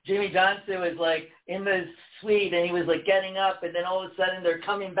game, Jimmy Johnson was like in the suite and he was like getting up, and then all of a sudden they're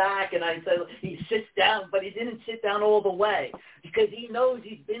coming back, and I said he sits down, but he didn't sit down all the way because he knows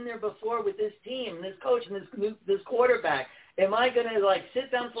he's been there before with this team and this coach and this quarterback. Am I going to like sit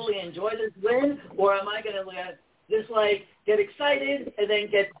down fully and enjoy this win, or am I going to just like get excited and then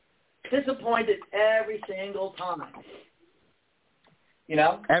get disappointed every single time?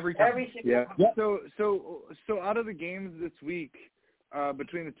 Every time. Every single time. So out of the games this week,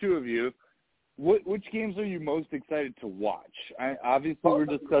 between the two of you, which games are you most excited to watch? Obviously, we're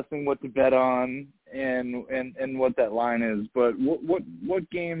discussing what to bet on and what that line is, but what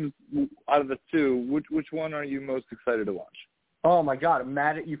games out of the two, which one are you most excited to watch? Oh my God, I'm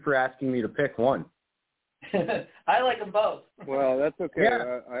mad at you for asking me to pick one. I like them both. Well, that's okay.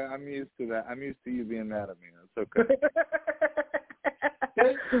 Yeah. I'm used to that. I'm used to you being mad at me. That's okay.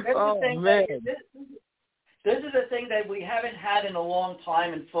 This is the thing that we haven't had in a long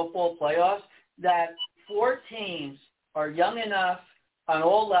time in football playoffs, that 4 teams are young enough on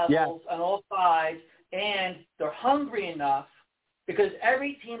all levels, on all sides, and they're hungry enough because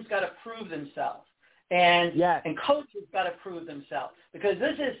every team's got to prove themselves. And coaches got to prove themselves because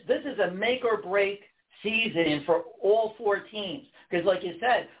this is a make or break season for all 4 teams. Because like you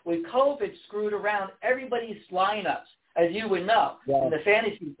said, with COVID screwed around everybody's lineups, as you would know, on the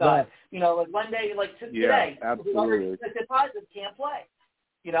fantasy side. Like one day, like today, absolutely. The deposit can't play.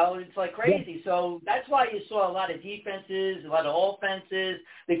 It's like crazy. Yeah. So that's why you saw a lot of defenses, a lot of offenses.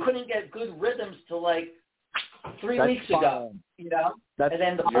 They couldn't get good rhythms till like 3 weeks ago. And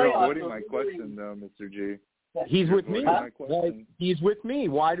then the You're playoffs. avoiding my question, though, Mr. G. He's with me. He's with me.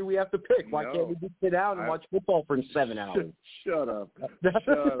 Why do we have to pick? Why can't we just sit down and watch football for 7 hours? Shut up.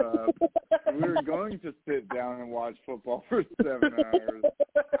 Shut up. We're going to sit down and watch football for 7 hours.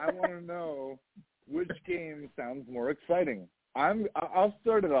 I want to know which game sounds more exciting. I'll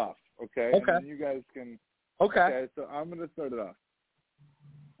start it off, okay? And then you guys can. Okay, so I'm going to start it off.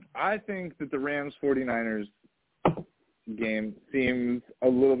 I think that the Rams-49ers game seems a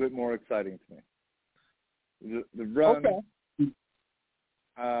little bit more exciting to me. The run,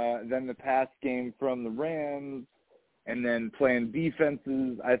 then the pass game from the Rams, and then playing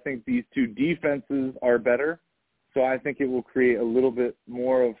defenses. I think these two defenses are better, so I think it will create a little bit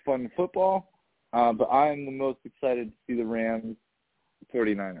more of fun football. But I'm the most excited to see the Rams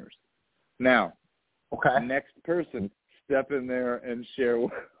 49ers. Now, next person, step in there and share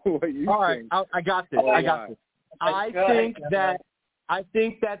what you think. All right, I got this. I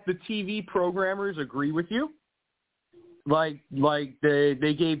think that the TV programmers agree with you. Like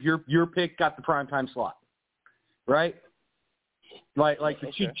they gave your pick got the primetime slot, right? Like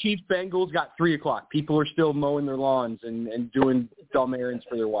the Chiefs Bengals got 3:00. People are still mowing their lawns and doing dumb errands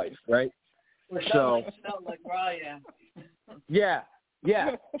for their wife, right? So like Brian. Yeah.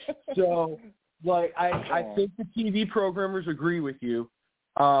 So I think the TV programmers agree with you.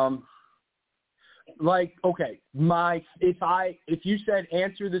 If you said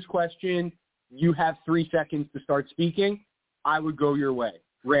answer this question, you have 3 seconds to start speaking, I would go your way,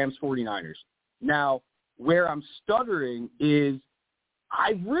 Rams 49ers. Now, where I'm stuttering is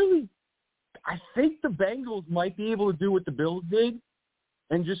I think the Bengals might be able to do what the Bills did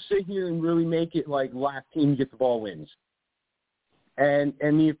and just sit here and really make it like last team gets the ball wins. And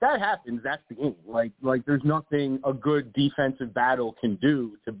if that happens, that's the game. Like there's nothing a good defensive battle can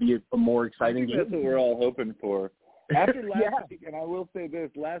do to be a more exciting game. That's what we're all hoping for. After last week, and I will say this,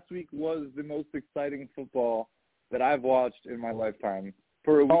 last week was the most exciting football that I've watched in my lifetime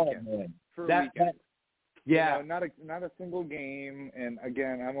for a weekend. Oh, man. For a weekend. Yeah. Not a single game, and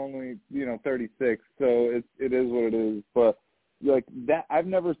again, I'm only 36, so it is what it is. But like that, I've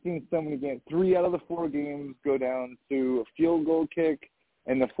never seen so many games. 3 out of the 4 games go down to a field goal kick,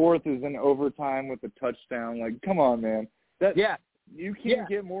 and the 4th is in overtime with a touchdown. Like, come on, man. You can't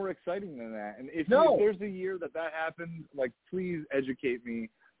get more exciting than that. And if there's a year that happens, like, please educate me.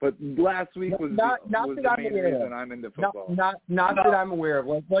 But last week was the main reason I'm into football. Not that I'm aware of.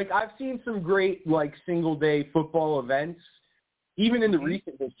 Like I've seen some great like single day football events, even in the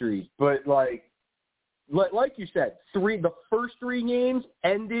recent history. But like you said, the first 3 games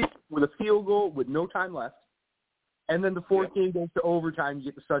ended with a field goal with no time left, and then the 4th game goes to overtime. You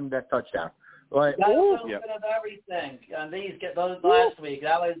get the sudden death touchdown. Like, that's a little bit of everything. Those last week,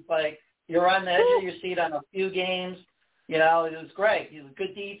 that was like you're on the edge of your seat on a few games. It was great. It was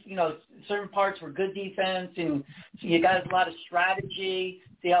good certain parts were good defense, and you got a lot of strategy.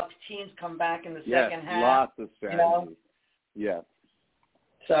 See how teams come back in the second half. Lots of strategy. Yes.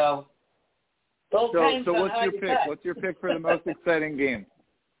 So what's your pick? What's your pick for the most exciting game?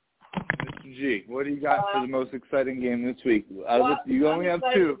 Mr. G, what do you got for the most exciting game this week? You only have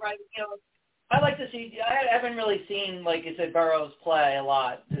 2. Right, I like to see. I haven't really seen, like you said, Burrows play a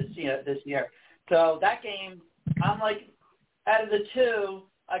lot this year. So that game, I'm like, out of the 2,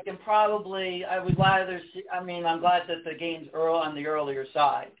 I would rather see. I mean, I'm glad that the game's on the earlier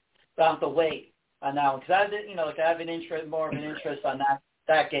side. So I don't have to wait on that one because I have more of an interest on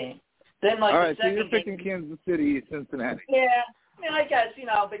that game. Then like all right, the second so you're picking Kansas City, Cincinnati. Yeah. I guess,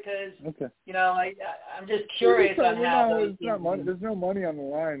 because, I'm just curious on how those teams. There's no money on the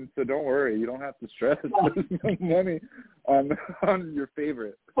line, so don't worry. You don't have to stress. There's no money on your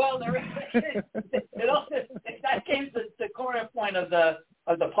favorite. Well, there is. That game's the corner point of the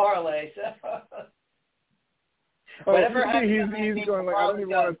parlay. So. He's going like, I don't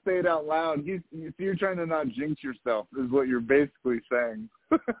even want to say it out loud. You're trying to not jinx yourself is what you're basically saying.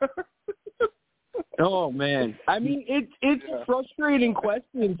 Oh man, I mean it's a frustrating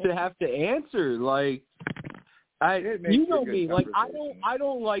question to have to answer. Like, you know me, like I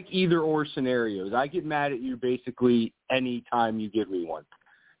don't like either or scenarios. I get mad at you basically any time you give me one.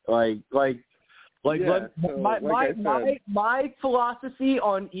 My philosophy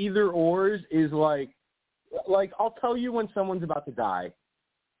on either ors is like I'll tell you when someone's about to die,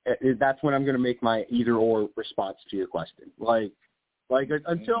 that's when I'm going to make my either or response to your question. Like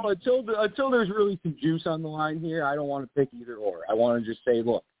until there's really some juice on the line here, I don't want to pick either or. I want to just say,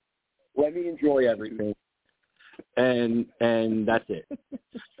 look, let me enjoy everything, and that's it.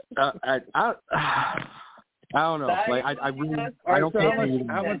 I don't know. Like I really, I don't think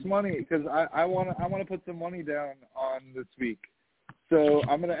how much money? Because I want to put some money down on this week. So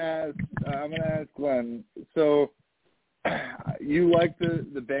I'm gonna ask Glenn. So you like the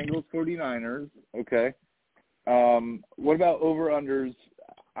Bengals 49ers, okay? What about over-unders?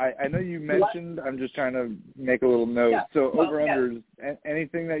 I know you mentioned. I'm just trying to make a little note. Yeah. So over-unders.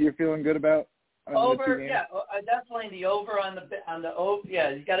 Anything that you're feeling good about? Over, yeah, definitely the over on the over.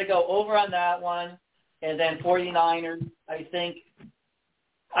 Yeah, you got to go over on that one, and then 49ers. I think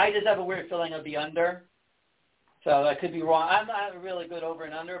I just have a weird feeling of the under. So I could be wrong. I'm not a really good over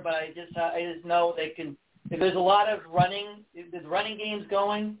and under, but I just know they can. If there's a lot of running, if there's running games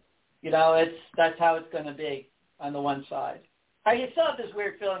going, that's how it's going to be on the one side. I still have this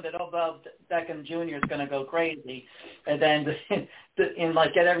weird feeling that Odell Beckham Jr. is going to go crazy, and then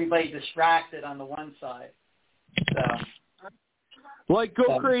get everybody distracted on the one side. So. Like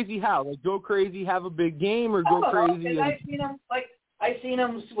go crazy how? Like go crazy, have a big game, or go crazy? I've seen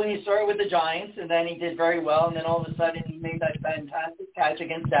him when he started with the Giants, and then he did very well, and then all of a sudden he made that fantastic catch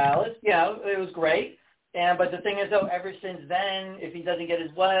against Dallas. It was great. But the thing is, though, ever since then, if he doesn't get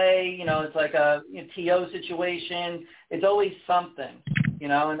his way, it's like a TO situation. It's always something,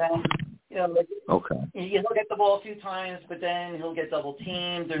 and then, okay. He'll get the ball a few times, but then he'll get double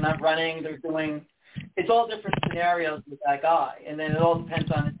teamed. They're not running. They're doing – it's all different scenarios with that guy, and then it all depends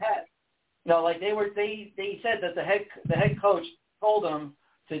on his head. They said that the head coach told him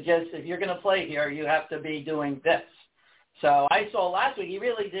to just, if you're going to play here, you have to be doing this. So I saw last week he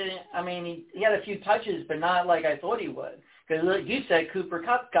really didn't. I mean, he had a few touches, but not like I thought he would. Because like you said, Cooper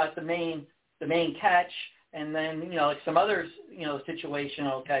Kupp got the main catch, and then some other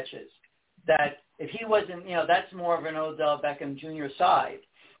situational catches. That if he wasn't, that's more of an Odell Beckham Jr. side.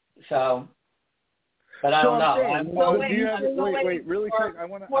 So, but I don't know. Wait, really quick. I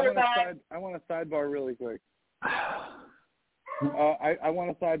want to sidebar really quick. I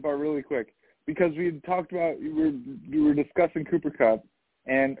want to sidebar really quick. Because we had talked about, we were discussing Cooper Kupp,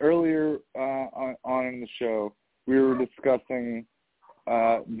 and earlier on in the show, we were discussing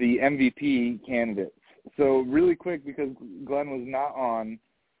the MVP candidates. So really quick, because Glenn was not on,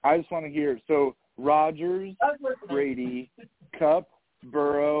 I just want to hear. So Rodgers, Brady, Kupp,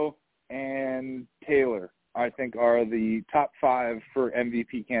 Burrow, and Taylor, I think, are the top 5 for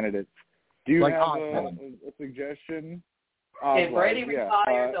MVP candidates. Do you have a suggestion? If Brady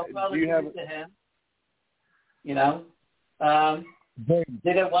retires, they'll probably give it to him.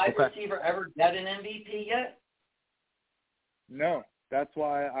 Did a wide receiver ever get an MVP yet? No. That's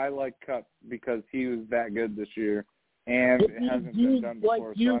why I like Kupp, because he was that good this year, and it hasn't been done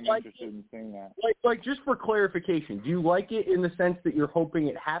before, so I'm interested in seeing that. Like, just for clarification, do you like it in the sense that you're hoping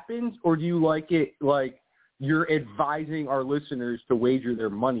it happens, or do you like it like you're advising our listeners to wager their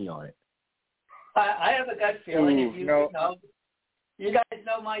money on it? I have a gut feeling. You guys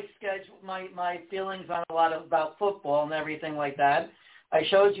know my schedule, my feelings on a lot about football and everything like that. I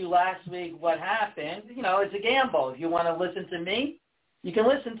showed you last week what happened. It's a gamble. If you want to listen to me, you can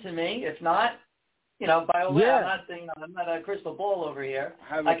listen to me. If not, by the way, I'm not a crystal ball over here.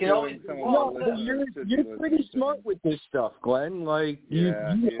 I can always. You're pretty smart with this stuff, Glenn. Like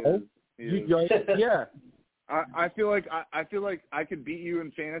yeah. I feel like I could beat you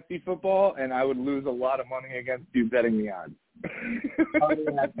in fantasy football, and I would lose a lot of money against you betting the odds.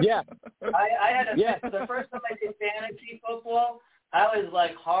 Yeah. I had the first time I did fantasy football, I was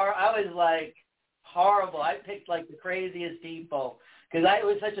like horrible. I picked like the craziest people because it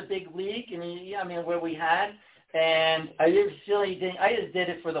was such a big league, and where we had, and I just did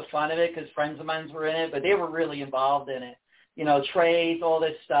it for the fun of it because friends of mine were in it, but they were really involved in it. Trades, all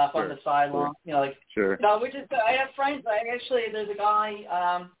this stuff on the sideline. Sure. I have friends. There's a guy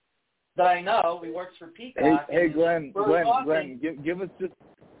that I know. He works for Peacock. Hey, Glenn, give us just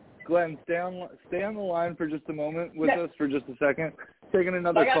Glenn. Stay on the line for just a moment with us for just a second. Taking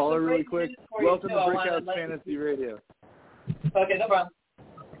another caller really quick. Welcome to BrickHouse Fantasy Radio. Okay, no problem.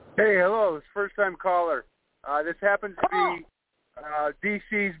 Hey, hello. It's first-time caller. This happens to be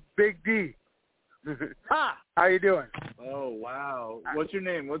DC's Big D. How you doing? Oh, wow. What's your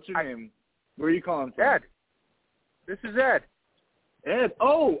name? Where are you calling from? Ed. This is Ed. Ed.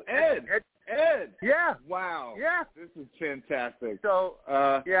 Oh, Ed. Ed. Yeah. Wow. Yeah. This is fantastic. So,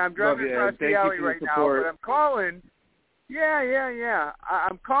 I'm driving across the alley right now, but I'm calling. Yeah.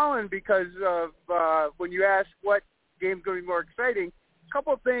 I'm calling because of when you asked what game's going to be more exciting,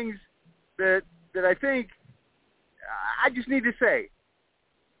 couple of things that I think I just need to say.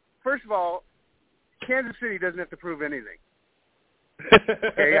 First of all, Kansas City doesn't have to prove anything.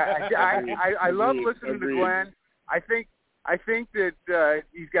 Okay, I love listening to Glenn. I think that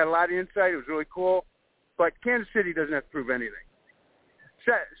he's got a lot of insight. It was really cool. But Kansas City doesn't have to prove anything.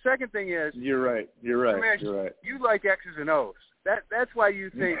 Second thing is, you're right. You're right. You like X's and O's. That's why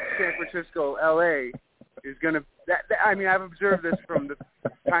you think San Francisco, L.A. is going to. I mean, I've observed this from the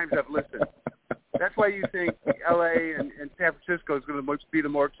times I've listened. That's why you think L.A. and San Francisco is going to be the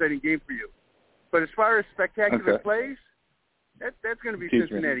more exciting game for you. But as far as spectacular plays, that's going to be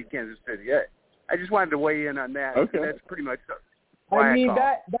Cincinnati, Kansas City. I just wanted to weigh in on that. Okay. That's pretty much why I mean, I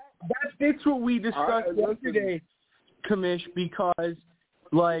that fits what we discussed yesterday, Kamish, because,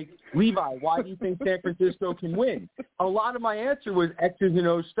 like, Levi, why do you think San Francisco can win? A lot of my answer was X's and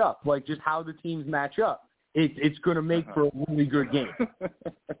O's stuff, like just how the teams match up. It's going to make for a really good game.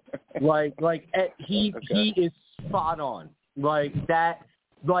 He is spot on. Like that,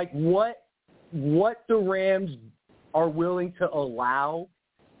 like what the Rams are willing to allow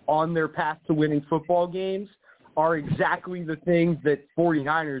on their path to winning football games are exactly the things that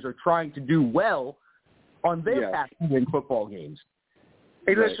 49ers are trying to do well on their path to win football games.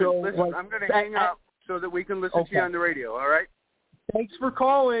 Hey, listen, I'm going to hang up so that we can listen to you on the radio, all right? Thanks for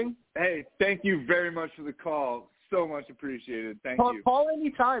calling. Hey, thank you very much for the call. So much appreciated. Thank you. Call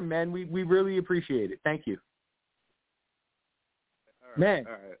anytime, man. We really appreciate it. Thank you. All right, man,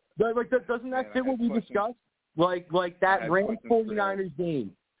 all right. like doesn't that fit what we discussed? Like that Rams 49ers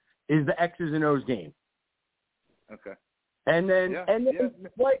game is the X's and O's game. Okay. And then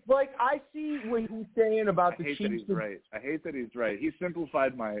like I see what he's saying about the Chiefs. I hate that he's right. He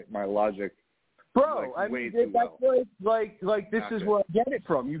simplified my logic. Bro, I mean that's like this is where I get it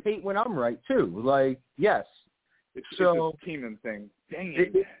from. You hate when I'm right too. Like, yes. It's so a Keenan thing. Dang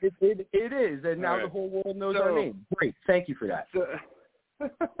it. It is, and now the whole world knows our name. Great, thank you for that.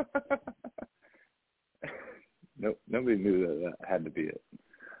 Nope, nobody knew that had to be it.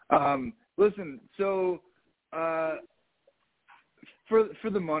 Listen, so for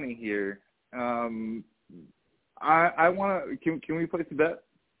the money here, I want to. Can we place a bet?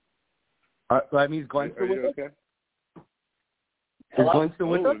 That means Glenn's still with us? Okay. Is Glenn still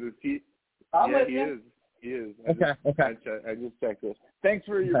with us? He is. Okay. I just checked this. Thanks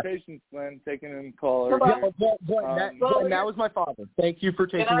for your patience, Glenn, taking in caller. Glenn, that was my father. Thank you for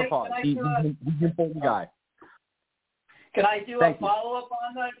taking the call. He's an important guy. Can I do a follow-up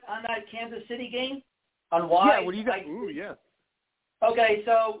on that Kansas City game? On why? Yeah, what do you got? Ooh, yeah. Okay,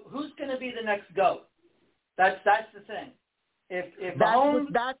 so who's going to be the next GOAT? That's the thing. If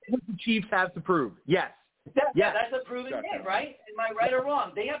Mahomes, that's what the Chiefs have to prove. Yes. Yeah, that's a proven game, right? Am I right or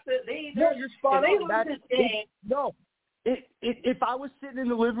wrong? They have to. You're spot on. This game. If I was sitting in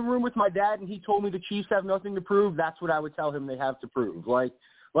the living room with my dad and he told me the Chiefs have nothing to prove, that's what I would tell him they have to prove. Like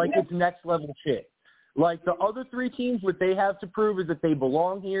it's next level shit. Like the other three teams, what they have to prove is that they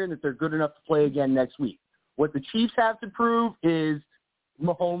belong here and that they're good enough to play again next week. What the Chiefs have to prove is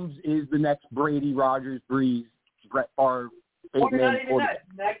Mahomes is the next Brady, Rodgers, Breeze, Brett Favre. Or not even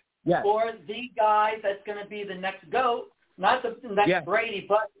that. Or the guy that's going to be the next GOAT, not the next Brady,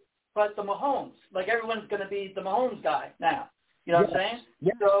 but the Mahomes. Like everyone's going to be the Mahomes guy now. You know what I'm saying?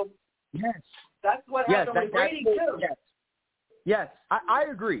 Yes. So yes. That's what happened with Brady too. Yes, I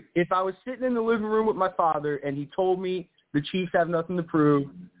agree. If I was sitting in the living room with my father and he told me the Chiefs have nothing to prove,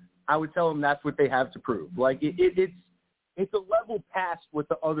 I would tell him that's what they have to prove. Like it's a level past what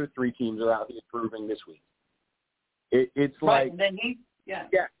the other three teams are out here proving this week. It's right, like and then he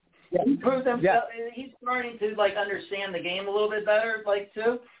proves himself. Yeah. He's starting to understand the game a little bit better,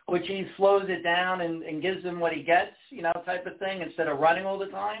 too, which he slows it down and gives him what he gets, type of thing, instead of running all the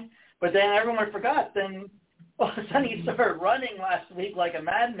time. But then everyone forgot. Then all of a sudden he started running last week like a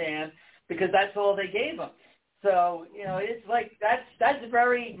madman because that's all they gave him. So, it's like that's a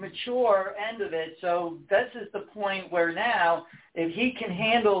very mature end of it. So this is the point where now if he can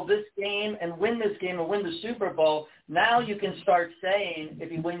handle this game and win this game and win the Super Bowl, now you can start saying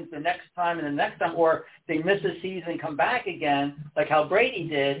if he wins the next time and the next time, or they miss a season and come back again, like how Brady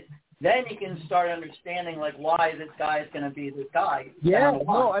did, then you can start understanding why this guy is going to be this guy. Yeah,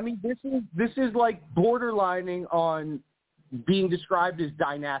 no, I mean this is like borderlining on being described as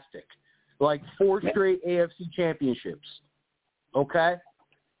dynastic. 4 straight AFC championships, okay?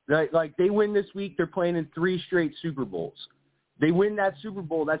 Like they win this week, they're playing in 3 straight Super Bowls. They win that Super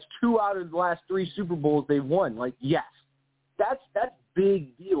Bowl, that's 2 out of the last 3 Super Bowls they've won. Yes, that's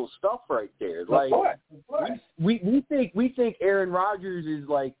big deal stuff right there. We think Aaron Rodgers is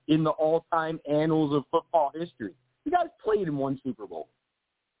in the all-time annals of football history. You guys played in 1 Super Bowl.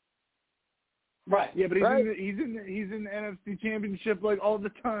 Right. Yeah, but Right. he's in the NFC Championship like all the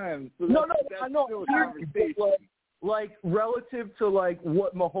time. So I know. Still a conversation. Like relative to like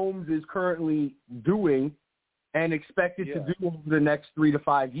what Mahomes is currently doing and expected to do over the next 3 to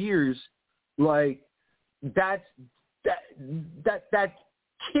 5 years, like that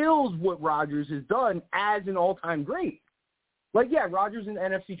kills what Rodgers has done as an all-time great. Like, yeah, Rodgers in the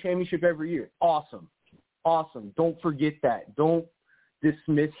NFC Championship every year. Awesome. Don't forget that. Don't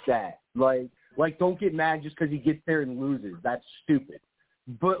dismiss that. Like don't get mad just because he gets there and loses. That's stupid.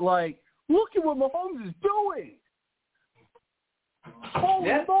 But, like, look at what Mahomes is doing.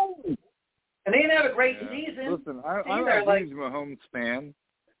 Holy moly. And they didn't have a great season. Listen, I'm a huge Mahomes fan,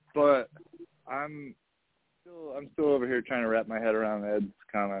 but I'm still over here trying to wrap my head around Ed's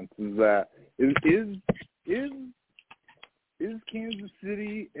comments. Is Kansas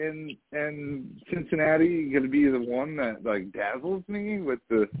City and Cincinnati going to be the one that like dazzles me with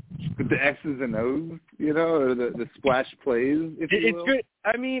the X's and O's, or the splash plays? If you will? Good.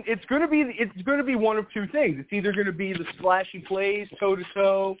 I mean, it's going to be one of two things. It's either going to be the splashy plays, toe to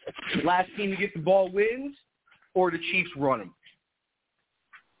toe, last team to get the ball wins, or the Chiefs run them.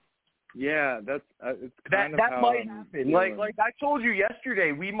 Yeah, that's it's kind of that how might I'm happen. feeling. Like I told you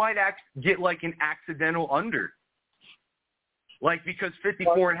yesterday, we might get like an accidental under. Like, because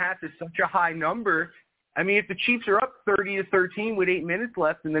 54.5 is such a high number. I mean, if the Chiefs are up 30-13 with 8 minutes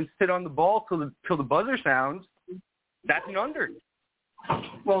left and then sit on the ball till the buzzer sounds, that's an under.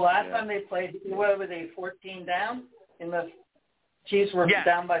 Well, last time they played, what were they, 14 down? And the Chiefs were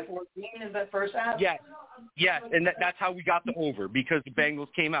down by 14 in that first half? Yes, and that's how we got the over, because the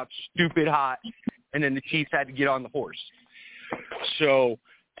Bengals came out stupid hot, and then the Chiefs had to get on the horse. So,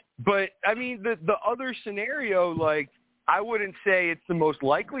 but, I mean, the other scenario, like, I wouldn't say it's the most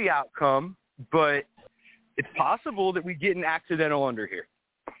likely outcome, but it's possible that we get an accidental under here.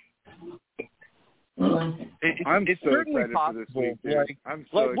 It's so excited possible. For this week, dude. I'm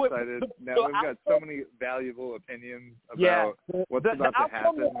so excited. Now we've got so many valuable opinions about what's about to happen. The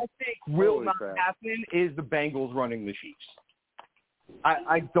outcome that I think will not happen is the Bengals running the Chiefs.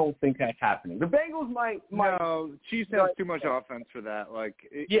 I don't think that's happening. The Bengals might. No, Chiefs have too much offense for that. Like,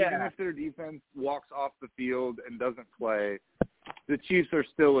 even if their defense walks off the field and doesn't play, the Chiefs are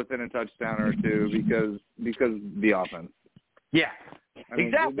still within a touchdown or two because the offense. Yeah, I mean,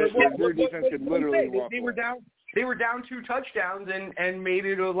 exactly. Their defense could literally walk They were away. They were down 2 touchdowns and made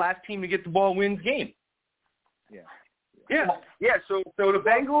it a last team to get the ball wins game. Yeah. So the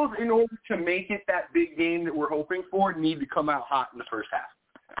Bengals, in order to make it that big game that we're hoping for, need to come out hot in the first half.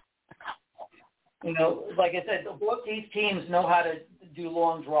 Like I said, both these teams know how to do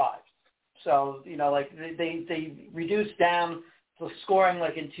long drives. So, like they reduce down to scoring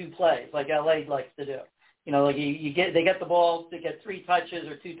like in 2 plays, like LA likes to do. Like they get the ball, they get 3 touches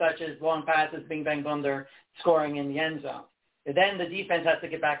or 2 touches, long passes, bing bang boom, they're scoring in the end zone. And then the defense has to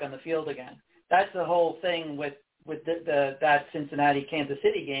get back on the field again. That's the whole thing with that Cincinnati Kansas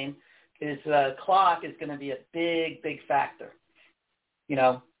City game, is clock is going to be a big factor.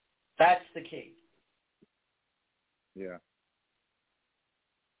 That's the key. Yeah.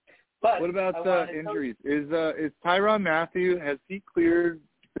 But what about the injuries? Is Tyrann Mathieu, has he cleared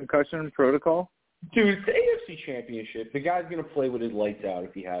concussion protocol? Dude, it's the AFC Championship. The guy's going to play with his lights out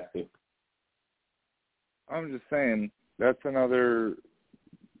if he has to. I'm just saying, that's another.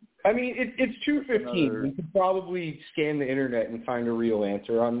 I mean, it's 2:15. We could probably scan the internet and find a real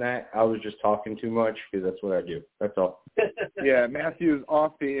answer on that. I was just talking too much because that's what I do. That's all. Yeah, Matthew's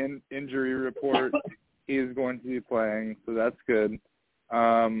off the injury report. He is going to be playing, so that's good.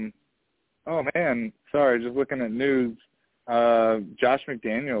 Oh, man. Sorry, just looking at news. Josh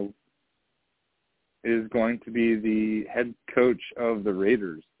McDaniels is going to be the head coach of the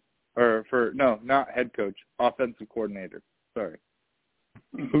Raiders. Not head coach, offensive coordinator. Sorry.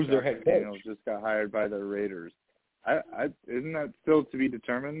 Who's their head coach? Daniels just got hired by the Raiders. Isn't that still to be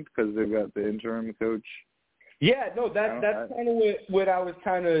determined because they've got the interim coach? Yeah, no, that's kind of what I was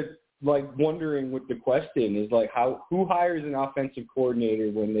kind of like wondering with the question is like who hires an offensive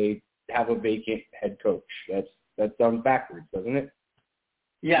coordinator when they have a vacant head coach? That sounds backwards, doesn't it?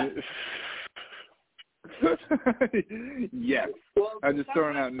 Yeah. Yes. Well, I'm just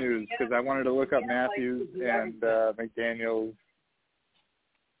throwing out news because I wanted to look up Matthews and McDaniels.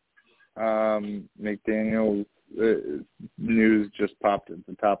 McDaniels news just popped at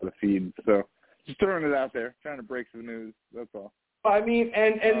the top of the feed, so just throwing it out there, trying to break some news. That's all. I mean,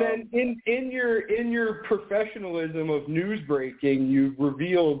 and then in your professionalism of news breaking, you've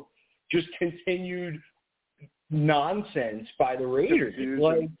revealed just continued nonsense by the Raiders.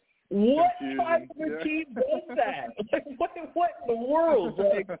 What confusing. type of a team does that? What in the world?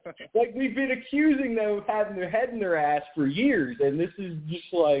 Like we've been accusing them of having their head in their ass for years, and this is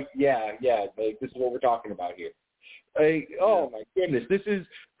just like, like this is what we're talking about here. Like, oh my goodness, this is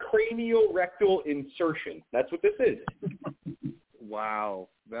craniorectal insertion. That's what this is. Wow,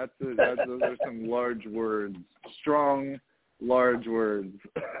 those are some large words. Strong, large words.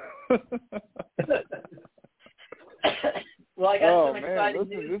 Well, I got some exciting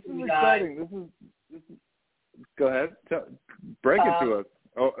news. This for you is guys. exciting. This is. Go ahead. Break it to us.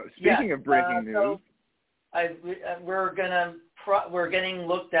 Oh, speaking of breaking news, we're getting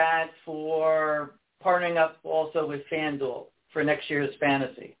looked at for partnering up also with FanDuel for next year's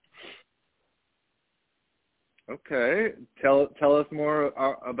fantasy. Okay, tell us more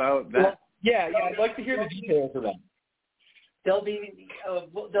about that. Well, I'd like to hear the details of that. They'll be on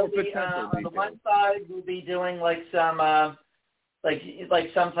the one side. We'll be doing like some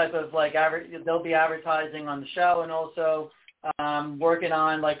some type of like they'll be advertising on the show, and also working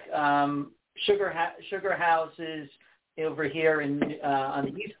on like sugar houses over here on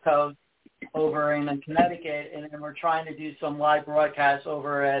the East Coast, over in Connecticut, and then we're trying to do some live broadcasts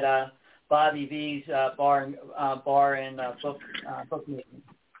over at Bobby V's bar and bookmaking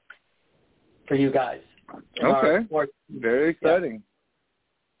for you guys. Okay. Very exciting.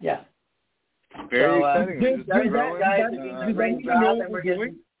 Yeah. Very exciting. Guys are doing a great job, and we're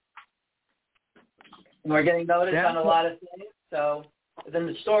getting noticed on a lot of things. So then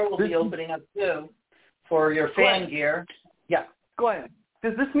the store will be opening up too for your fan gear. Yeah. Glenn,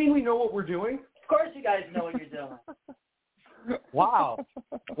 does this mean we know what we're doing? Of course, you guys know what you're doing. Wow.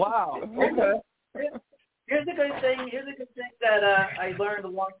 Okay. Here's a good thing. That I learned a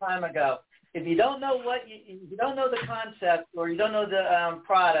long time ago. If you don't know if you don't know the concept or you don't know the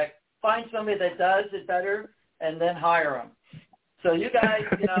product, find somebody that does it better and then hire them. So you guys,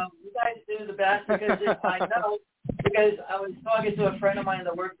 you guys do the best because I know, because I was talking to a friend of mine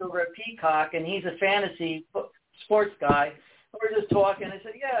that works over at Peacock, and he's a fantasy sports guy. We're just talking. I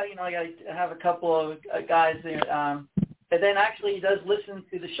said, I got to have a couple of guys there. And then actually he does listen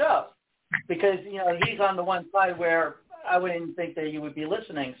to the show because, he's on the one side where I wouldn't think that you would be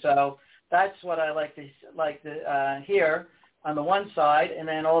listening. So that's what I like to hear on the one side. And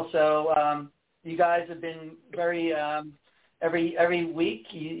then also you guys have been very every week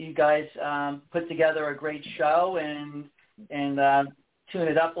you guys put together a great show and tune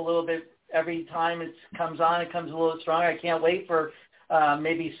it up a little bit. Every time it comes on, it comes a little stronger. I can't wait for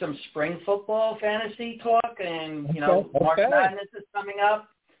maybe some spring football fantasy talk. And, March Madness is coming up.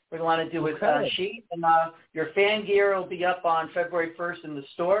 We're going to want to do a sheet. And your fan gear will be up on February 1st in the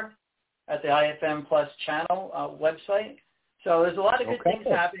store at the IFM Plus channel website. So there's a lot of good things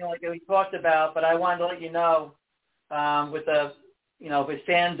happening like we talked about, but I wanted to let you know with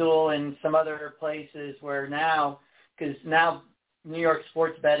FanDuel and some other places where because now New York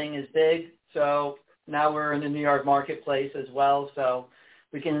sports betting is big, so now we're in the New York marketplace as well, so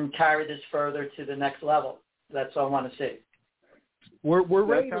we can carry this further to the next level. That's what I want to see. We're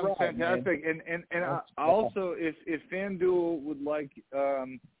ready to rock. That sounds fantastic. Man. And also, if FanDuel would like, is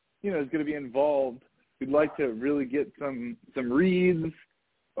going to be involved, we'd like to really get some reads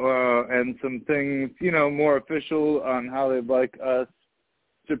and some things, more official on how they'd like us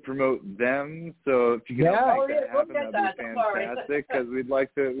to promote them. So if you can help make that happen, that'd be fantastic. Because we'd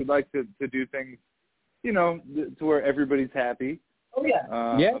like to do things, to where everybody's happy. Oh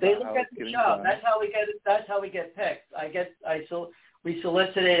yeah, they look at the show. Done. That's how we get it. That's how we get picked. We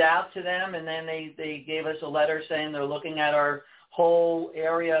solicited out to them, and then they gave us a letter saying they're looking at our whole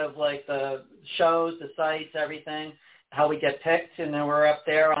area of like the shows, the sites, everything, how we get picked, and then we're up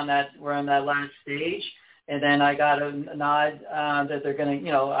there on that. We're on that last stage. And then I got a nod that they're going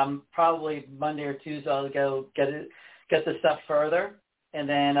to, probably Monday or Tuesday I'll go get the stuff further. And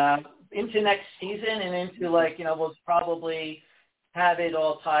then into next season and into we'll probably have it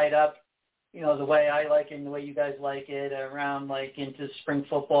all tied up, the way I like it and the way you guys like it around into spring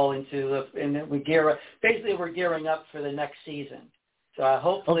football and then we're gearing up for the next season. So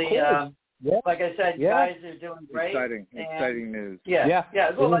hopefully, like I said, you guys are doing great. Exciting news. Yeah.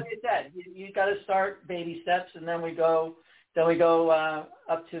 Well, like I said, you got to start baby steps, and then we go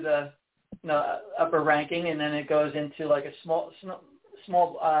up to the upper ranking, and then it goes into like a small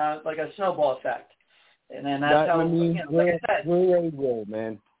like a snowball effect, and then that's how like I said, we're ready to roll,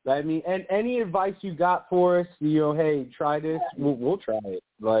 man. I mean, and any advice you got for us, hey, try this. We'll try it.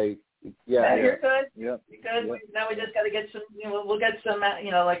 You're good. Yep. You're good. Yep. Now we just got to get some. We'll get some.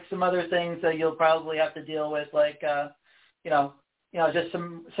 Some other things that you'll probably have to deal with, just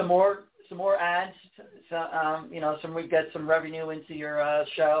some more ads. We get some revenue into your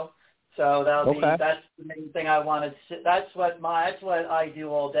show, So that'll Okay. that's the main thing I wanted. That's what I do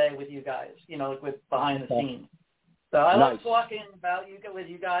all day with you guys. With behind the scenes. So I like talking about with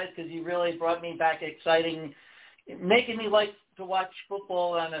you guys because you really brought me back exciting, making me like to watch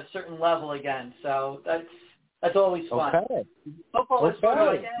football on a certain level again. So that's always fun. Okay. Football is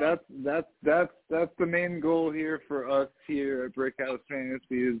fun again. That's the main goal here for us here at BrickHouse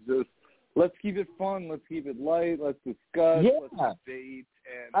Fantasy is just let's keep it fun, let's keep it light, let's discuss, let's debate,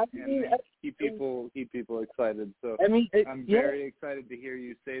 and keep people excited. So I'm very excited to hear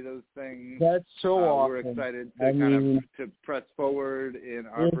you say those things. That's so awesome. We're excited to to press forward in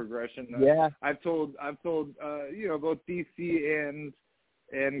our progression. I've told both DC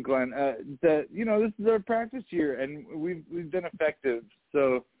and Glenn that this is our practice year and we've been effective.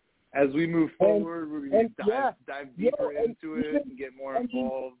 So as we move forward, we're going to dive deeper into it and get more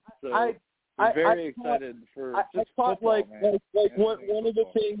involved. So we're very excited for just football, man. One of the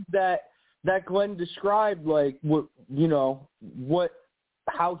things that Glenn described,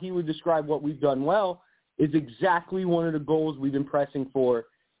 how he would describe what we've done well is exactly one of the goals we've been pressing for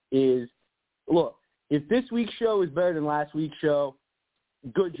is, look, if this week's show is better than last week's show,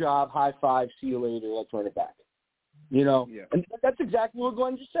 good job, high five, see you later, let's run it back. And that's exactly what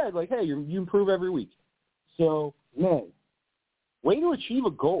Glenn just said. Like, hey, you improve every week. So, man, way to achieve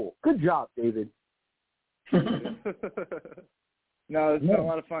a goal. Good job, David. No, it's been a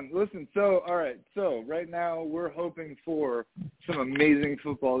lot of fun. Listen, all right. So right now we're hoping for some amazing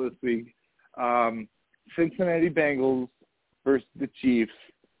football this week. Cincinnati Bengals versus the Chiefs.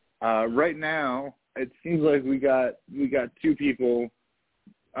 Right now, it seems like we got two people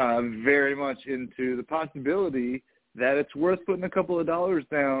very much into the possibility that it's worth putting a couple of dollars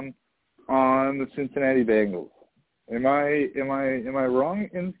down on the Cincinnati Bengals. Am I wrong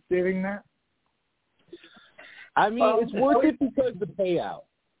in stating that? I mean, it's worth it because the payout.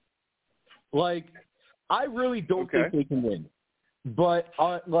 I really don't think they can win. But,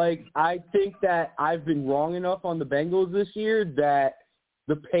 I think that I've been wrong enough on the Bengals this year that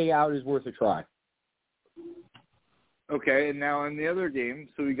the payout is worth a try. Okay, and now in the other game,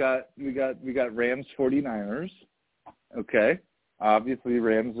 so we got Rams 49ers. Okay, obviously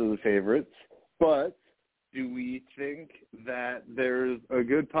Rams are the favorites, but do we think that there's a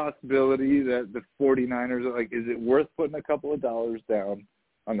good possibility that the 49ers are is it worth putting a couple of dollars down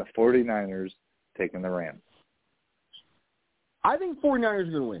on the 49ers taking the Rams? I think 49ers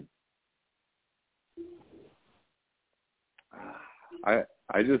are going to win. I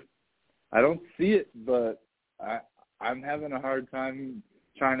don't see it, but I'm having a hard time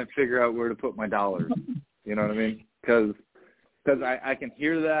trying to figure out where to put my dollars. You know what I mean? Because I can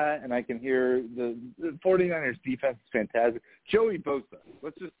hear that, and I can hear the 49ers defense is fantastic. Joey Bosa.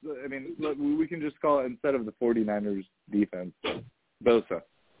 We can just call it, instead of the 49ers defense, Bosa.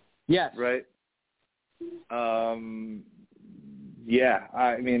 Yes. Right?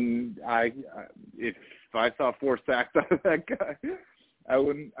 If I saw 4 sacks out of that guy, I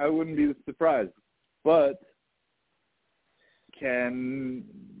wouldn't be surprised. But can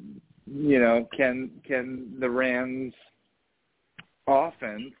the Rams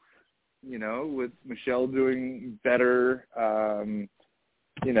offense, with Michelle doing better,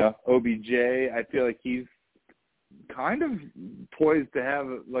 OBJ, I feel like he's kind of poised to have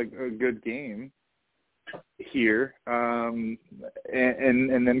a good game here. And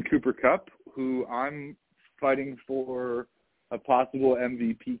then Cooper Kupp, who I'm fighting for a possible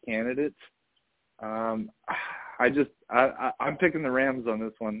MVP candidate. I'm picking the Rams on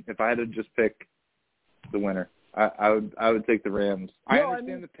this one. If I had to just pick the winner, I would take the Rams. I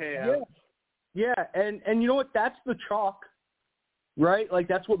understand the payout. Yeah, and you know what? That's the chalk, right?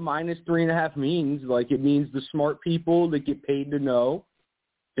 That's what -3.5 means. It means the smart people that get paid to know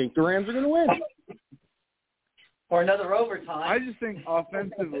think the Rams are going to win. Or another overtime. I just think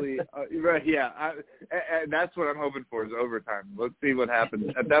offensively, right? Yeah, and that's what I'm hoping for is overtime. Let's see what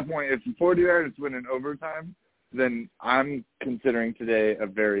happens at that point. If the 49ers win in overtime, then I'm considering today a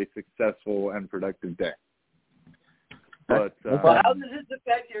very successful and productive day. But how does this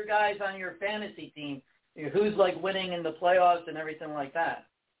affect your guys on your fantasy team? Who's winning in the playoffs and everything like that?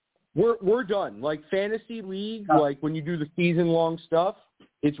 We're done. Fantasy league, when you do the season long stuff,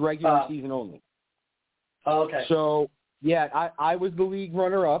 it's regular season only. Oh, okay. So, yeah, I was the league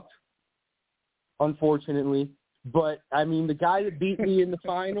runner-up, unfortunately. But, the guy that beat me in the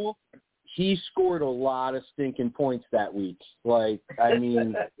final, he scored a lot of stinking points that week. I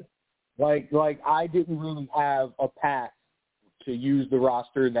didn't really have a path to use the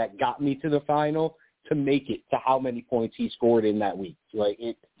roster that got me to the final to make it to how many points he scored in that week.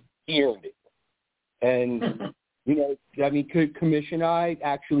 He earned it. And, Kamish and I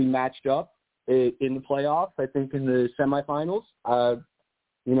actually matched up in the playoffs, I think in the semifinals,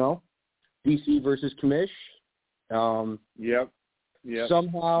 DC versus Kamish. Yep.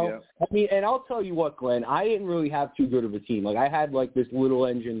 Somehow, yep. And I'll tell you what, Glenn, I didn't really have too good of a team. Like, I had, this little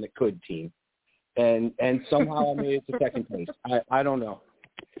engine that could team. And somehow I made it to second place. I don't know.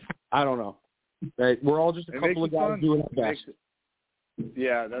 Right? We're all just a couple of guys doing our best.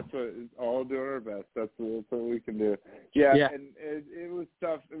 Yeah, that's what it's all doing our best. That's what we can do. Yeah. And it was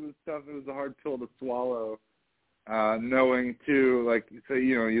tough. It was a hard pill to swallow, knowing too,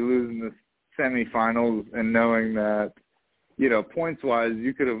 you lose in the semifinals and knowing that, points wise,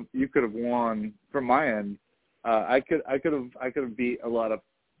 you could have won. From my end, I could have beat a lot of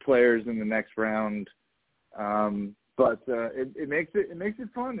players in the next round, but it makes it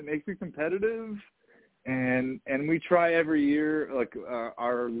fun. It makes it competitive. And we try every year.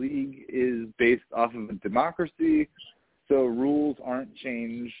 Our league is based off of a democracy, so rules aren't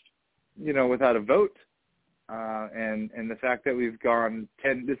changed, without a vote. And the fact that we've gone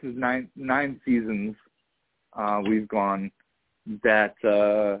 10, this is nine seasons, we've gone that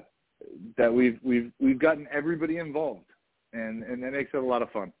we've gotten everybody involved, and that makes it a lot of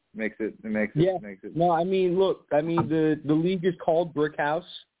fun. Makes it. No, the league is called BrickHouse.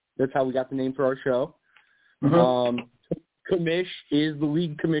 That's how we got the name for our show. Kamish is the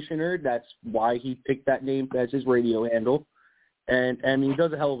league commissioner. That's why he picked that name as his radio handle. And he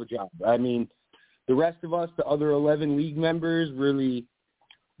does a hell of a job. The rest of us, the other 11 league members, really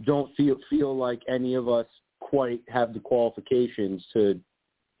don't feel like any of us quite have the qualifications to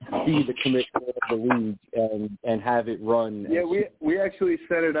be the commissioner of the league and have it run. Yeah, we actually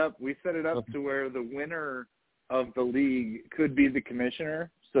set it up. We set it up to where the winner of the league could be the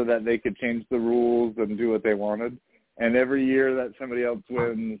commissioner, so that they could change the rules and do what they wanted. And every year that somebody else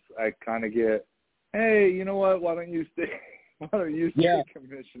wins, I kind of get, hey, you know what? Why don't you stay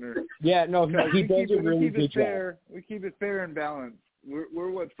commissioner? Yeah, no, he does a really good job. We keep it fair and balanced.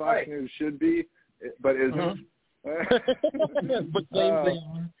 We're what Fox News should be, but isn't. But same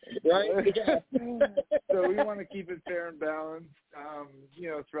thing, right? So we want to keep it fair and balanced.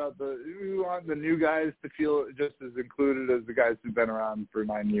 Throughout we want the new guys to feel just as included as the guys who've been around for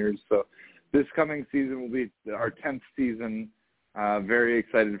 9 years. So this coming season will be our 10th season. Very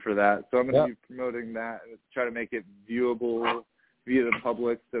excited for that. So I'm going to be promoting that and try to make it viewable via the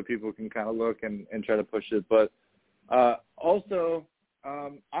public so people can kind of look and try to push it. But also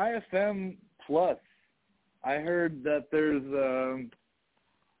IFM Plus. I heard that there's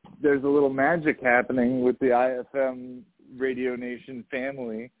a little magic happening with the IFM Radio Nation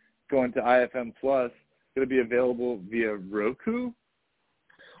family going to IFM Plus. It's going to be available via Roku.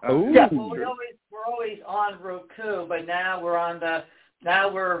 Yeah, well, we're always on Roku, but now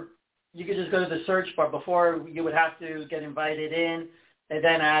you can just go to the search bar. Before you would have to get invited in and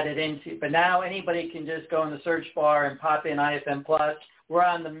then add it into. But now anybody can just go in the search bar and pop in IFM Plus. We're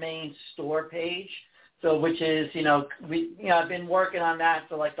on the main store page. So, which is, I've been working on that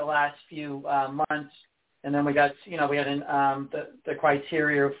for the last few months, and then we got the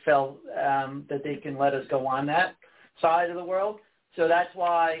criteria fell that they can let us go on that side of the world. So that's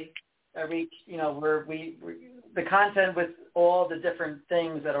why the content with all the different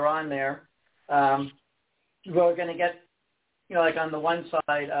things that are on there, we're going to get, on the one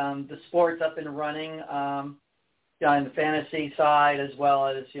side, the sports up and running, on the fantasy side, as well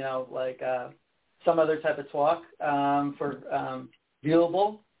as, some other type of talk for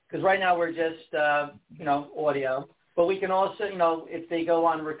viewable, because right now we're just audio. But we can also, if they go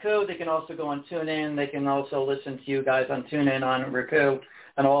on Roku, they can also go on TuneIn. They can also listen to you guys on TuneIn, on Roku,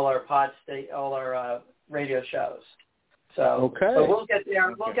 and all our all our radio shows. So, but we'll get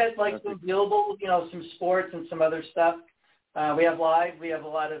there. We'll get some viewable, some sports and some other stuff. We have live. We have a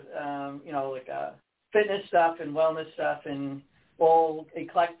lot of fitness stuff and wellness stuff and all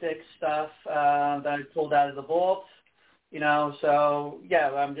eclectic stuff that I pulled out of the vaults, So yeah,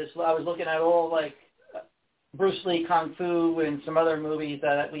 I was looking at all Bruce Lee Kung Fu and some other movies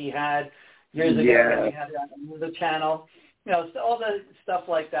that we had years ago that we had on the channel, so all the stuff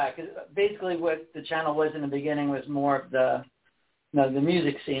like that. Because basically, what the channel was in the beginning was more of the the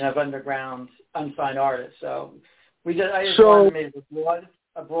music scene of underground unsigned artists. So I just wanted to make it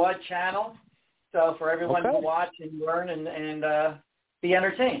a broad channel. So for everyone to watch and learn and be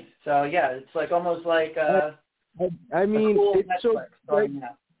entertained. So yeah, it's almost like a cool Netflix.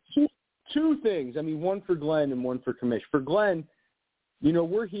 Two things. One for Glenn and one for Kamish. For Glenn,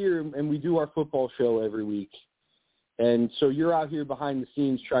 we're here and we do our football show every week, and so you're out here behind the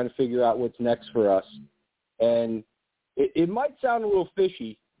scenes trying to figure out what's next for us. And it might sound a little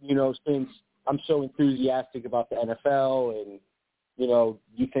fishy, since I'm so enthusiastic about the NFL and,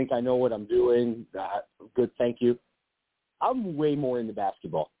 you think I know what I'm doing. Good, thank you. I'm way more into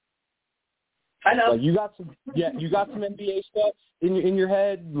basketball. I know. Like you got some NBA stuff in your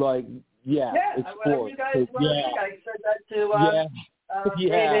head, like explore. You guys, I said that to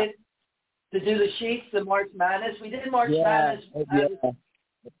David to do the sheets, the March Madness. We did March Madness.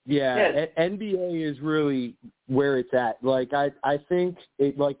 NBA is really where it's at. Like I think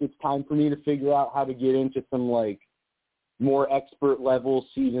it's time for me to figure out how to get into some like more expert level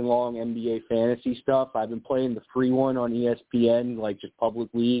season long NBA fantasy stuff. I've been playing the free one on ESPN, like just public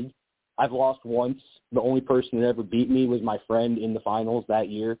league. I've lost once. The only person that ever beat me was my friend in the finals that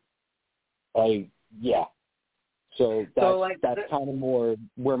year. So that's kind of more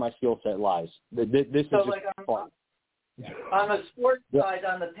where my skill set lies. This is just fun. On the sports side,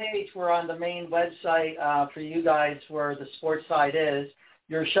 on the page, we're on the main website for you guys where the sports side is.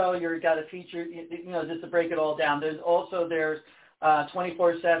 Your show, you've got a feature, just to break it all down. There's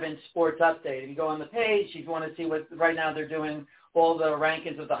 24/7 sports update. If you go on the page, if you want to see what right now they're doing, all the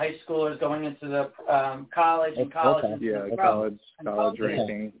rankings of the high schoolers going into the college and college. Okay. Yeah, college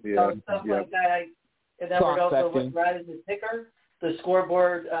rankings. So stuff like that. And then we're also with the ticker, the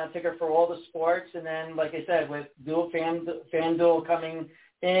scoreboard ticker for all the sports. And then, like I said, with FanDuel coming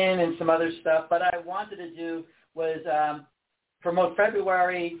in and some other stuff. But I wanted to do was promote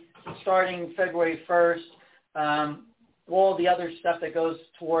February, starting February 1st, all the other stuff that goes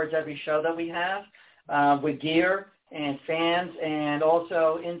towards every show that we have with gear and fans, and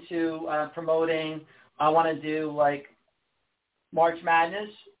also into promoting, I want to do like March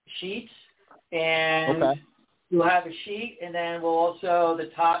Madness sheets, and we'll have a sheet, and then we'll also, the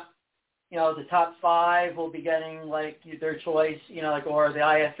top 5 will be getting like their choice, or the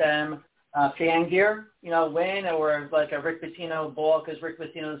IFM fan gear, win, or like a Rick Pitino ball, because Rick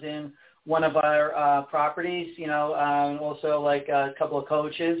Pitino's in one of our properties, and also like a couple of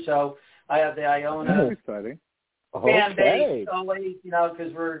coaches. So I have the Iona fan base always,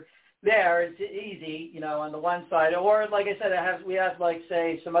 because we're there. It's easy, on the one side. Or like I said, we have like,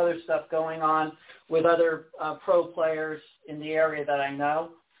 say, some other stuff going on with other pro players in the area that I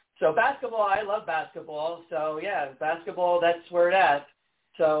know. So basketball, I love basketball. So, basketball, that's where it's at.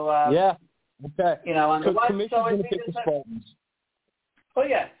 So, on the one side,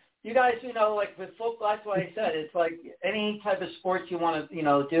 you guys, like with football, that's why I said it's like any type of sports you want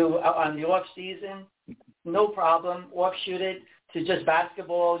to, do on the off season, no problem. Offshoot it to just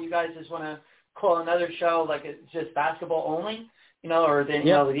basketball. You guys just want to call another show like it's just basketball only, or the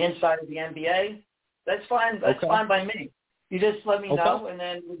the inside of the NBA. That's fine. That's fine by me. You just let me know, and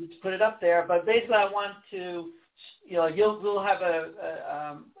then we'll just put it up there. But basically, I want to, you'll have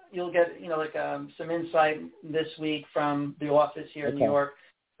you'll get some insight this week from the office here in New York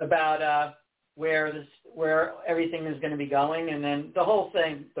about where everything is going to be going, and then the whole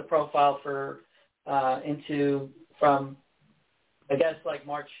thing, the profile for from I guess like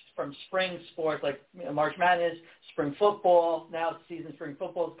from spring sports, like March Madness, spring football. Now spring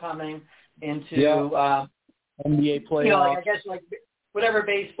football is coming into NBA playoffs. I guess like whatever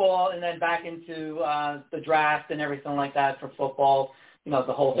baseball, and then back into the draft and everything like that for football. The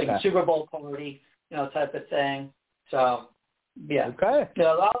whole thing, Super Bowl party, type of thing. So. Yeah. Okay.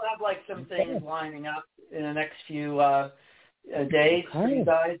 So I'll have like some things lining up in the next few days for you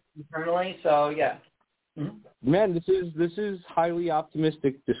guys internally. So yeah. Mm-hmm. Man, this is highly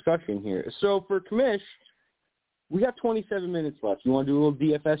optimistic discussion here. So for Commish, we got 27 minutes left. You want to do a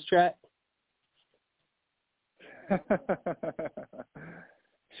little DFS chat?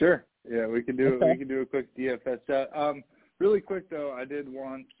 Sure. Yeah, we can do a quick DFS chat. Really quick though, I did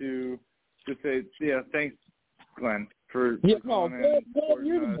want to just say thanks, Glenn, for calling in,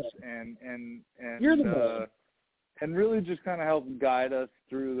 supporting us, and really just kind of help guide us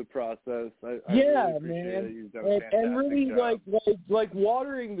through the process. I really appreciate it. You've done a fantastic really job. like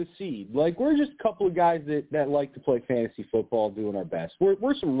watering the seed. Like we're just a couple of guys that like to play fantasy football, doing our best.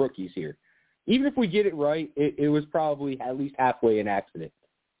 We're some rookies here. Even if we get it right, it was probably at least halfway an accident.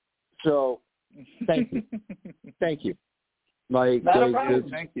 So thank you, thank you. Thank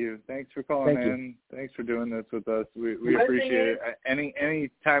you. Thanks for calling in. Thanks for doing this with us. We appreciate it.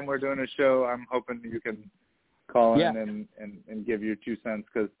 Any time we're doing a show, I'm hoping you can call in and give your 2 cents,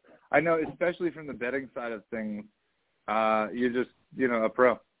 because I know, especially from the betting side of things, you're just a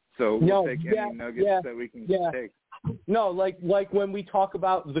pro. So we'll take any nuggets that we can take. No, like when we talk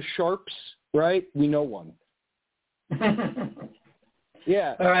about the sharps, right? We know one.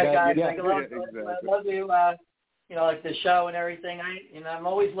 Yeah. All right, guys. Exactly. I love you. Like the show and everything. I'm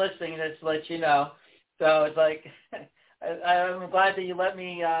always listening, just to let you know. So it's like I'm glad that you let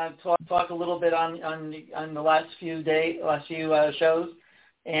me talk a little bit on the last few shows,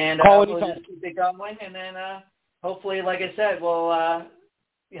 and we'll just keep it going, and then hopefully, like I said, we'll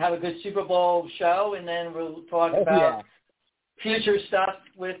have a good Super Bowl show, and then we'll talk about future stuff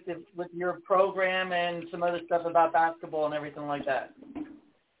with your program and some other stuff about basketball and everything like that.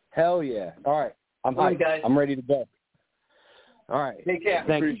 Hell yeah! All right, I'm hyped. Guys. I'm ready to go. All right, take care.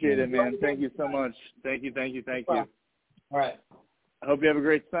 Appreciate it, man. Thank you so much. Thank you. All right. I hope you have a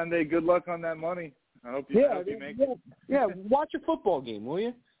great Sunday. Good luck on that money. I hope you make it. Yeah, watch a football game, will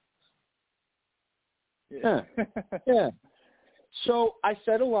you? Yeah. Yeah. So I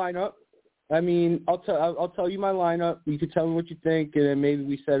set a lineup. I mean, I'll tell you my lineup. You can tell me what you think, and then maybe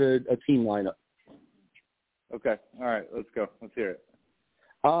we set a team lineup. Okay. All right. Let's go. Let's hear it.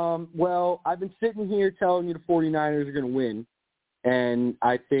 Well, I've been sitting here telling you the 49ers are going to win, and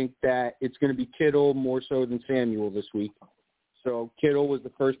I think that it's going to be Kittle more so than Samuel this week. So Kittle was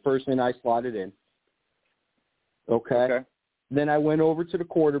the first person I slotted in. Okay. Then I went over to the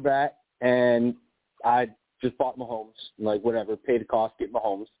quarterback, and I just bought Mahomes. Like, whatever, pay the cost, get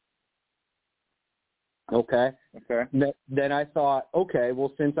Mahomes. Okay. Then I thought, okay,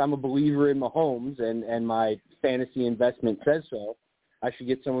 well, since I'm a believer in Mahomes and my fantasy investment says so, I should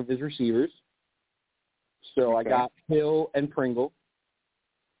get some of his receivers. So I got Hill and Pringle.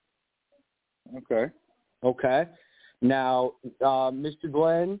 Okay. Now, Mr.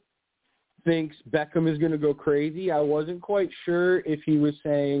 Glenn thinks Beckham is going to go crazy. I wasn't quite sure if he was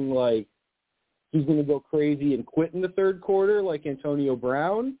saying, like, he's going to go crazy and quit in the third quarter like Antonio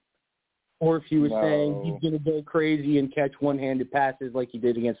Brown, or if he was saying he's going to go crazy and catch one-handed passes like he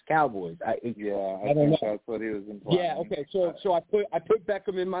did against the Cowboys. I think that's what he was implying. Yeah, okay. So I put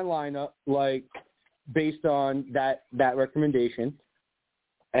Beckham in my lineup, like, based on that recommendation.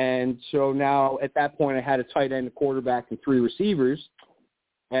 And so now at that point I had a tight end, a quarterback, and 3 receivers.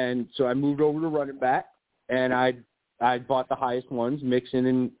 And so I moved over to running back, and I bought the highest ones,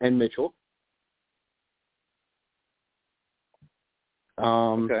 Mixon and Mitchell.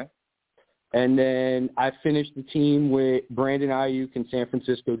 And then I finished the team with Brandon Ayuk and San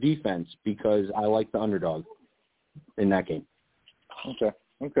Francisco defense because I like the underdog in that game.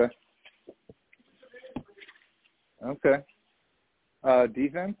 Defense?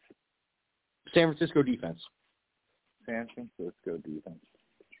 San Francisco defense.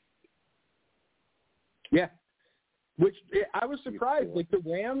 Yeah. Which I was surprised. Like, the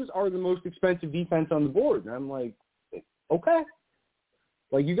Rams are the most expensive defense on the board. And I'm like, okay.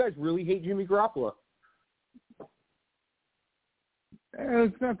 Like, you guys really hate Jimmy Garoppolo.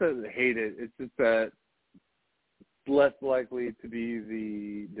 It's not that I hate it. It's just that it's less likely to be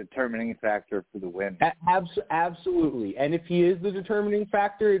the determining factor for the win. Absolutely. And if he is the determining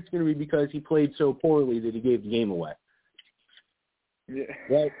factor, it's going to be because he played so poorly that he gave the game away.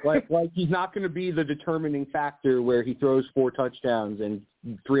 Yeah. Like he's not going to be the determining factor where he throws 4 touchdowns and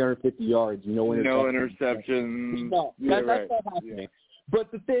 350 yards, no interceptions. No, that's not happening. Yeah.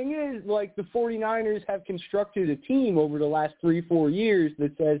 But the thing is, like, the 49ers have constructed a team over the last 3-4 years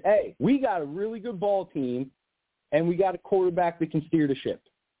that says, hey, we got a really good ball team, and we got a quarterback that can steer the ship.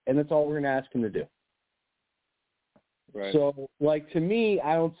 And that's all we're going to ask him to do. Right. So, like, to me,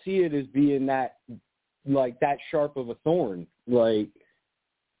 I don't see it as being that sharp of a thorn. Like,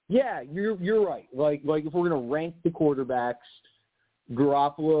 yeah, you're right. Like if we're going to rank the quarterbacks,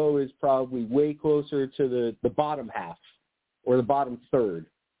 Garoppolo is probably way closer to the bottom half or the bottom third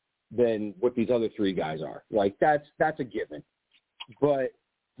than what these other 3 guys are. Like, that's a given. But,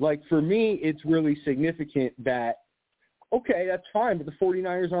 like, for me, it's really significant that, okay, that's fine, but the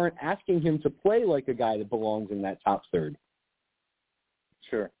 49ers aren't asking him to play like a guy that belongs in that top third.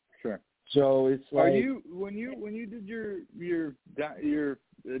 Sure. So it's like, are you when you did your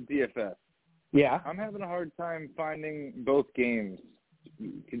DFS? Yeah. I'm having a hard time finding both games.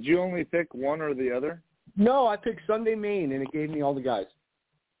 Could you only pick one or the other? No, I picked Sunday, Maine, and it gave me all the guys.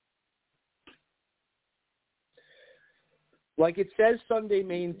 Like, it says Sunday,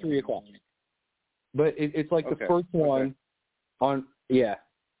 Maine, 3 o'clock. But it's like the first one on, yeah.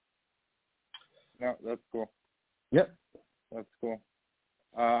 No, that's cool. Yep. That's cool.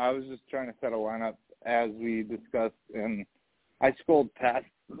 I was just trying to set a lineup as we discussed, and I scrolled past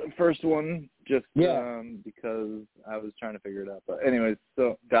the first one just because I was trying to figure it out. But anyways,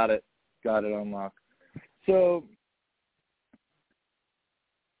 so got it unlocked. So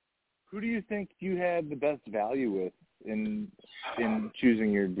who do you think you had the best value with in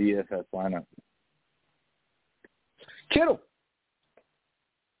choosing your DFS lineup? Kittle.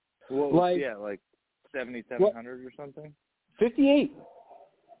 Well, like 7,700 or something? 58.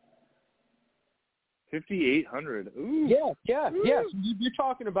 5,800. Ooh. Yeah. So you're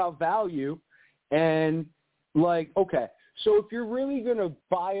talking about value, and like, okay, so if you're really gonna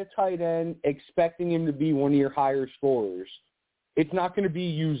buy a tight end expecting him to be one of your higher scorers, it's not going to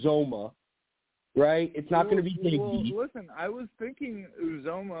be Uzoma, right? It's not going to be Higby. Well, listen, I was thinking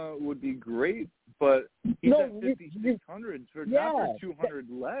Uzoma would be great, but he's at 5,600 for not for 200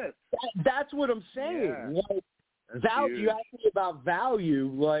 less. That's what I'm saying. Yeah. Like, value. You asked me about value.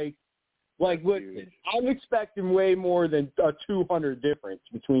 Like listen, I'm expecting way more than a 200 difference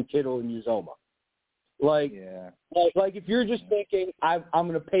between Kittle and Uzoma. Like if you're just thinking I'm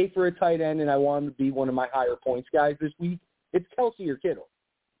going to pay for a tight end and I want him to be one of my higher points guys this week, it's Kelsey or Kittle.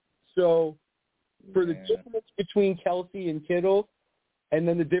 So for the difference between Kelsey and Kittle, and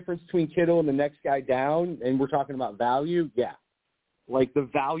then the difference between Kittle and the next guy down, and we're talking about value, like the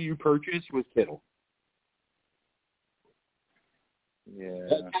value purchase was Kittle. Yeah.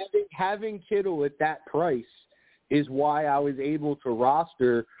 Like having Kittle at that price is why I was able to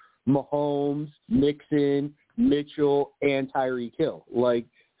roster Mahomes, Mixon, Mitchell, and Tyreek Hill. Like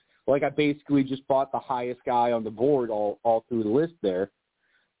I basically just bought the highest guy on the board all through the list there.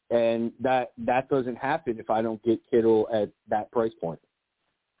 And that doesn't happen if I don't get Kittle at that price point.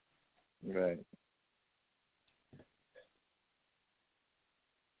 Right.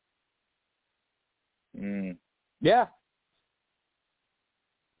 Yeah.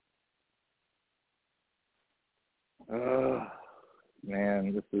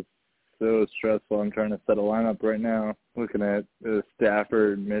 Man, this is so stressful. I'm trying to set a lineup right now. Looking at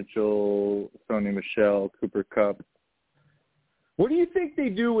Stafford, Mitchell, Sony Michel, Cooper Kupp. What do you think they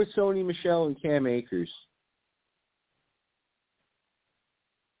do with Sony Michel and Cam Akers?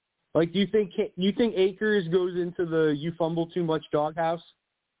 Like, do you think Akers goes into the you fumble too much doghouse?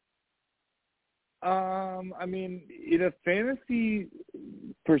 I mean, in a fantasy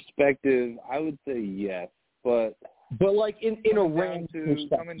perspective, I would say yes, but like in a Rams perspective,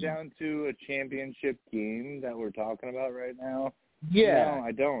 coming down to a championship game that we're talking about right now. Yeah, no,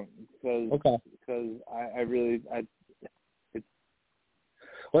 I don't, because I really it's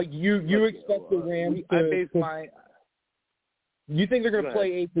like you expect the Rams to. You think they're going to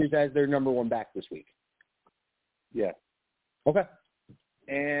play Akers as their number one back this week? Yeah. Okay.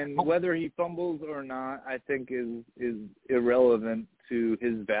 And whether he fumbles or not, I think is irrelevant to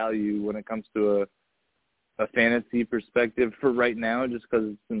his value when it comes to a fantasy perspective for right now, just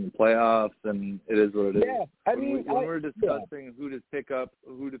because it's in the playoffs and it is what it is. Yeah, I mean, when we're discussing who to pick up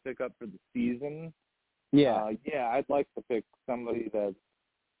for the season. I'd like to pick somebody that's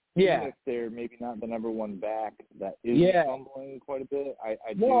even if they're maybe not the number one back that is fumbling quite a bit. I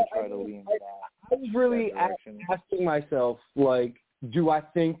try to lean that. I was really asking myself, like, do I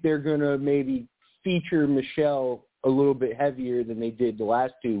think they're going to maybe feature Michelle a little bit heavier than they did the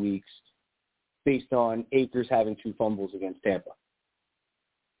last 2 weeks based on Akers having 2 fumbles against Tampa?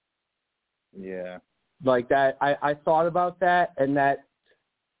 Yeah. Like that, I thought about that,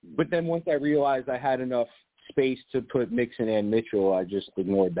 but then once I realized I had enough space to put Mixon and Mitchell, I just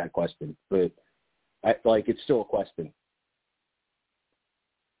ignored that question. But, it's still a question.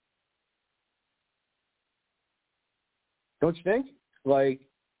 Don't you think?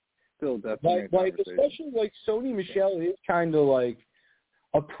 Still definitely especially Sony Michel is kind of like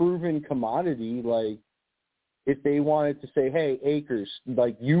a proven commodity. Like, if they wanted to say, hey, Akers,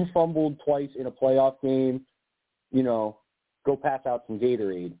 you fumbled twice in a playoff game, go pass out some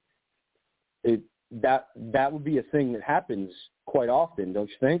Gatorade. That would be a thing that happens quite often, don't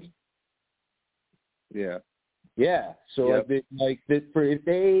you think? Yeah. Yeah. So if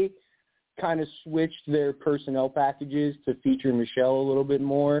they kind of switched their personnel packages to feature Michelle a little bit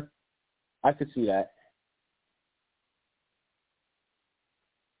more, I could see that.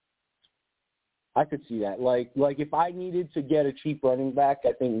 Like if I needed to get a cheap running back,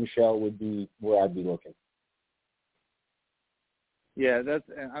 I think Michelle would be where I'd be looking. Yeah,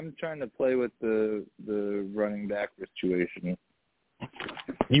 I'm trying to play with the running back situation.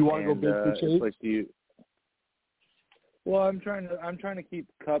 You want to go big for Chase? Well, I'm trying to keep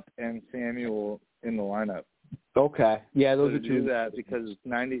Kupp and Samuel in the lineup. Okay. Yeah, those are two. Do that because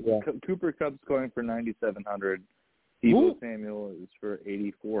Cooper Kupp's going for 9,700. Deebo Samuel is for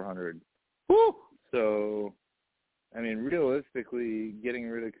 8,400. Woo! So, I mean, realistically, getting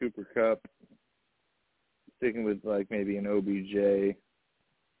rid of Cooper Kupp, sticking with maybe an OBJ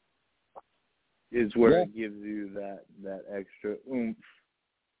is where it gives you that extra oomph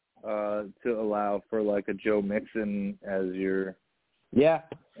to allow for a Joe Mixon as your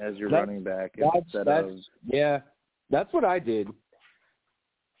running back instead of that's what I did.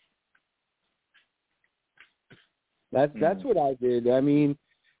 That's what I did. I mean,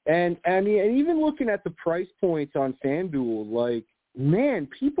 And I mean, and even looking at the price points on FanDuel, like, man,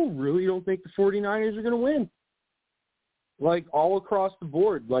 people really don't think the 49ers are going to win. Like, all across the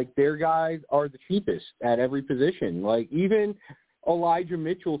board, like, their guys are the cheapest at every position. Like, even Elijah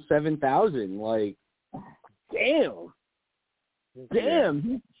Mitchell, 7,000. Like, damn,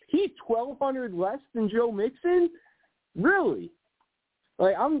 he's 1,200 less than Joe Mixon. Really?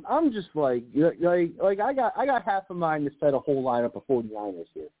 Like, I'm just like I got half a mind to set a whole lineup of 49ers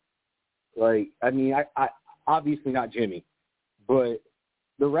here. Like, I mean, I obviously not Jimmy, but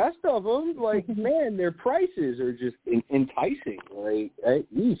the rest of them, like, man, their prices are just enticing. Like,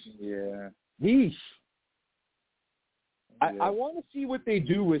 yeesh. Yeah. Yeesh. I want to see what they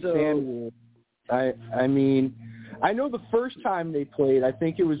do with Samuel. I mean, I know the first time they played, I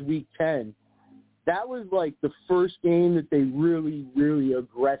think it was week 10. That was like the first game that they really, really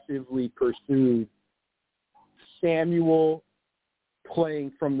aggressively pursued Samuel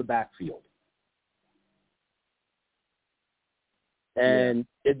playing from the backfield. And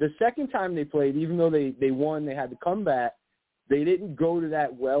the second time they played, even though they won, they had to come back, they didn't go to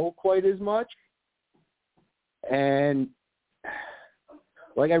that well quite as much. And,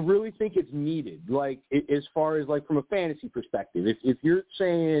 like, I really think it's needed, like, as far as, like, from a fantasy perspective. If you're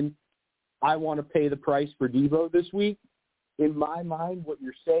saying, I want to pay the price for Deebo this week, in my mind, what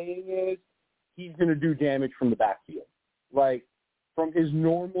you're saying is he's going to do damage from the backfield. Like, from his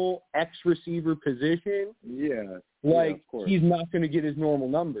normal X-receiver position, he's not going to get his normal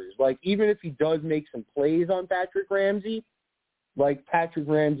numbers. Like, even if he does make some plays on Patrick Ramsey, like, Patrick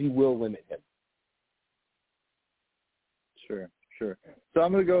Ramsey will limit him. Sure. So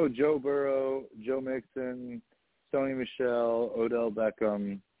I'm going to go Joe Burrow, Joe Mixon, Sony Michel, Odell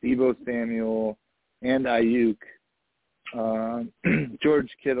Beckham, Deebo Samuel, and Ayuk,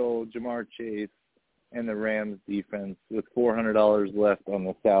 George Kittle, Jamar Chase, and the Rams defense with $400 left on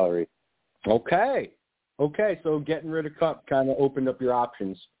the salary. Okay, so getting rid of Kupp kind of opened up your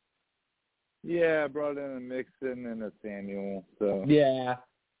options. Yeah, I brought in a Mixon and a Samuel. So yeah,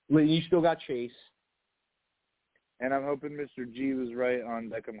 you still got Chase. And I'm hoping Mr. G was right on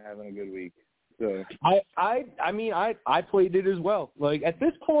Beckham having a good week. So I mean, I played it as well. Like, at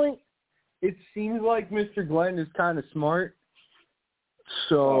this point, it seems like Mr. Glenn is kind of smart.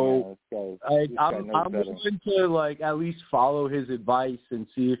 So I'm willing to, like, at least follow his advice and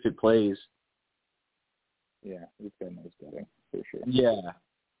see if it plays. Yeah, this guy knows betting for sure. Yeah,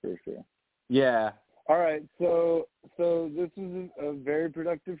 for sure. Yeah. All right, so this is a very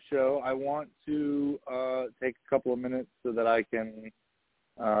productive show. I want to take a couple of minutes so that I can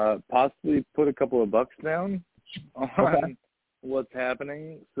possibly put a couple of bucks down on what's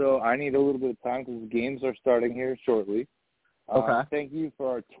happening. So I need a little bit of time because the games are starting here shortly. Thank you for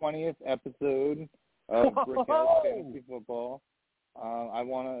our 20th episode of BrickHouse Fantasy Football. I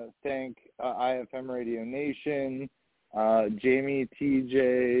want to thank IFM Radio Nation, Jamie,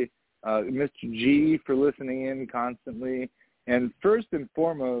 TJ, Mr. G for listening in constantly, and first and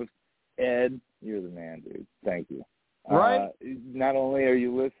foremost, Ed, you're the man, dude. Thank you. Right. Not only are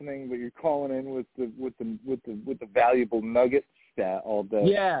you listening, but you're calling in with the valuable nugget stat all day.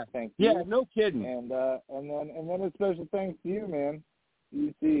 Yeah. Thank you. Yeah. No kidding. And then a special thanks to you, man.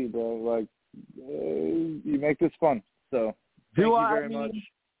 You see, bro. Like, you make this fun. So thank you very much.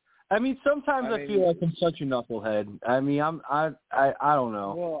 I mean, sometimes I feel like I'm such a knucklehead. I mean, I don't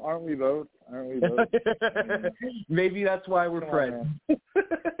know. Well, aren't we both? Maybe that's why we're friends.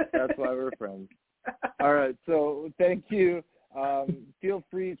 That's why we're friends. All right, so thank you. Feel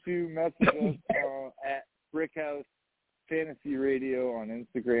free to message us at BrickHouse Fantasy Radio on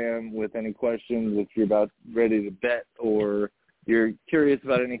Instagram with any questions if you're about ready to bet or you're curious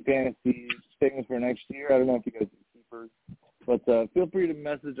about any fantasy things for next year. I don't know if you guys are keepers. But feel free to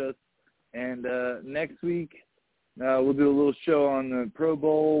message us. And next week, we'll do a little show on the Pro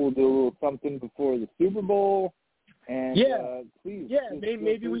Bowl. We'll do a little something before the Super Bowl. And please. Yeah,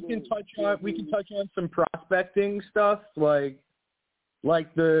 maybe we can touch on some prospecting stuff. Like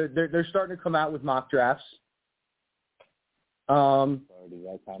they're starting to come out with mock drafts. You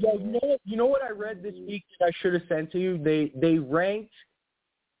know what I read this week that I should have sent to you? They ranked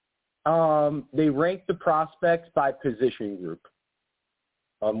the prospects by position group.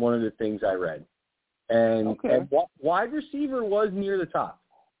 One of the things I read, and wide receiver was near the top.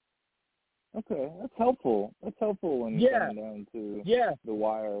 Okay, that's helpful. That's helpful when you come down to the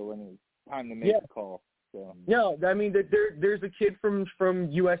wire when it's time to make a call. So. No, I mean there's a kid from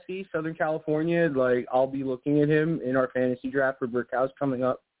USC, Southern California. Like, I'll be looking at him in our fantasy draft for BrickHouse coming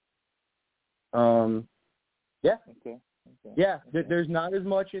up. Yeah. Okay. Yeah, there's not as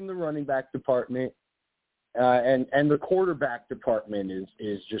much in the running back department. And the quarterback department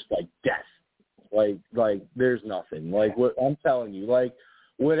is just like death. Like there's nothing. Like what I'm telling you, like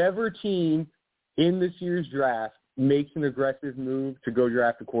whatever team in this year's draft makes an aggressive move to go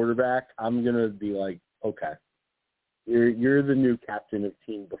draft a quarterback, I'm gonna be like, okay, you're the new captain of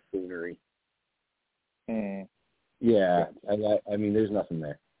Team Buffoonery. Yeah, I mean, there's nothing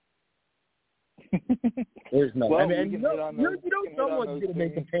there. There's nothing. Well, I mean, you know someone's gonna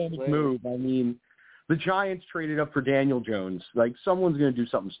make a panic move. I mean, the Giants traded up for Daniel Jones. Like someone's gonna do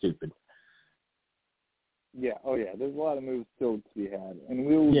something stupid. Yeah. Oh, yeah. There's a lot of moves still to be had, and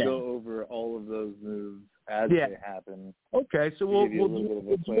we will go over all of those moves as they happen. Okay, so we'll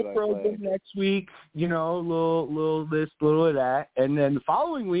do the program next week. You know, little this, little of that, and then the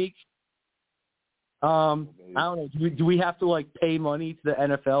following week, I don't know. Do we have to like pay money to the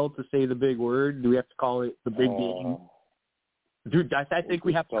NFL to say the big word? Do we have to call it the big game? Dude, I think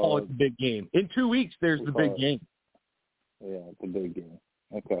we have to call it the big game. In 2 weeks, there's the big game. Yeah, it's a big game.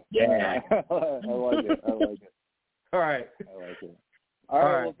 Okay. Yeah. I like it. All right. I like it. All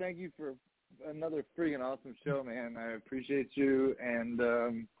right. Well, thank you for another freaking awesome show, man. I appreciate you, and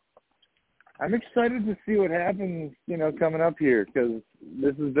I'm excited to see what happens, you know, coming up here, because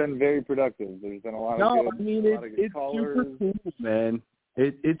this has been very productive. There's been a lot of good callers. Super cool, man.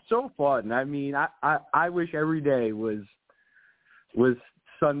 It's so fun. I mean, I wish every day was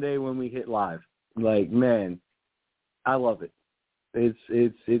Sunday when we hit live. Like, man, I love it.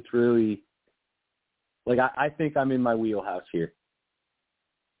 It's really, like, I think I'm in my wheelhouse here.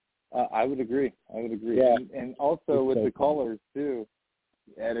 I would agree. Yeah. And also with the callers too,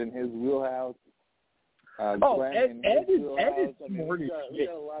 Ed in his wheelhouse. Glenn Ed is smart as shit. We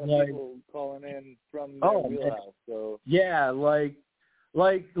got a lot of people calling in from their wheelhouse. Man. So yeah, like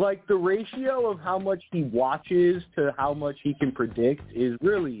the ratio of how much he watches to how much he can predict is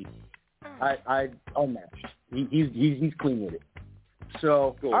really I unmatched. He's clean with it.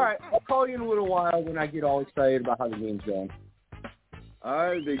 So, cool. All right, I'll call you in a little while when I get all excited about how the game's going. All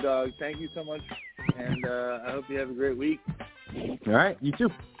right, big dog. Thank you so much, and I hope you have a great week. All right, you too.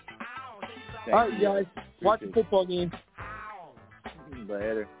 All right, guys. Watch the football game.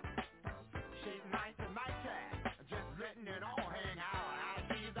 Later.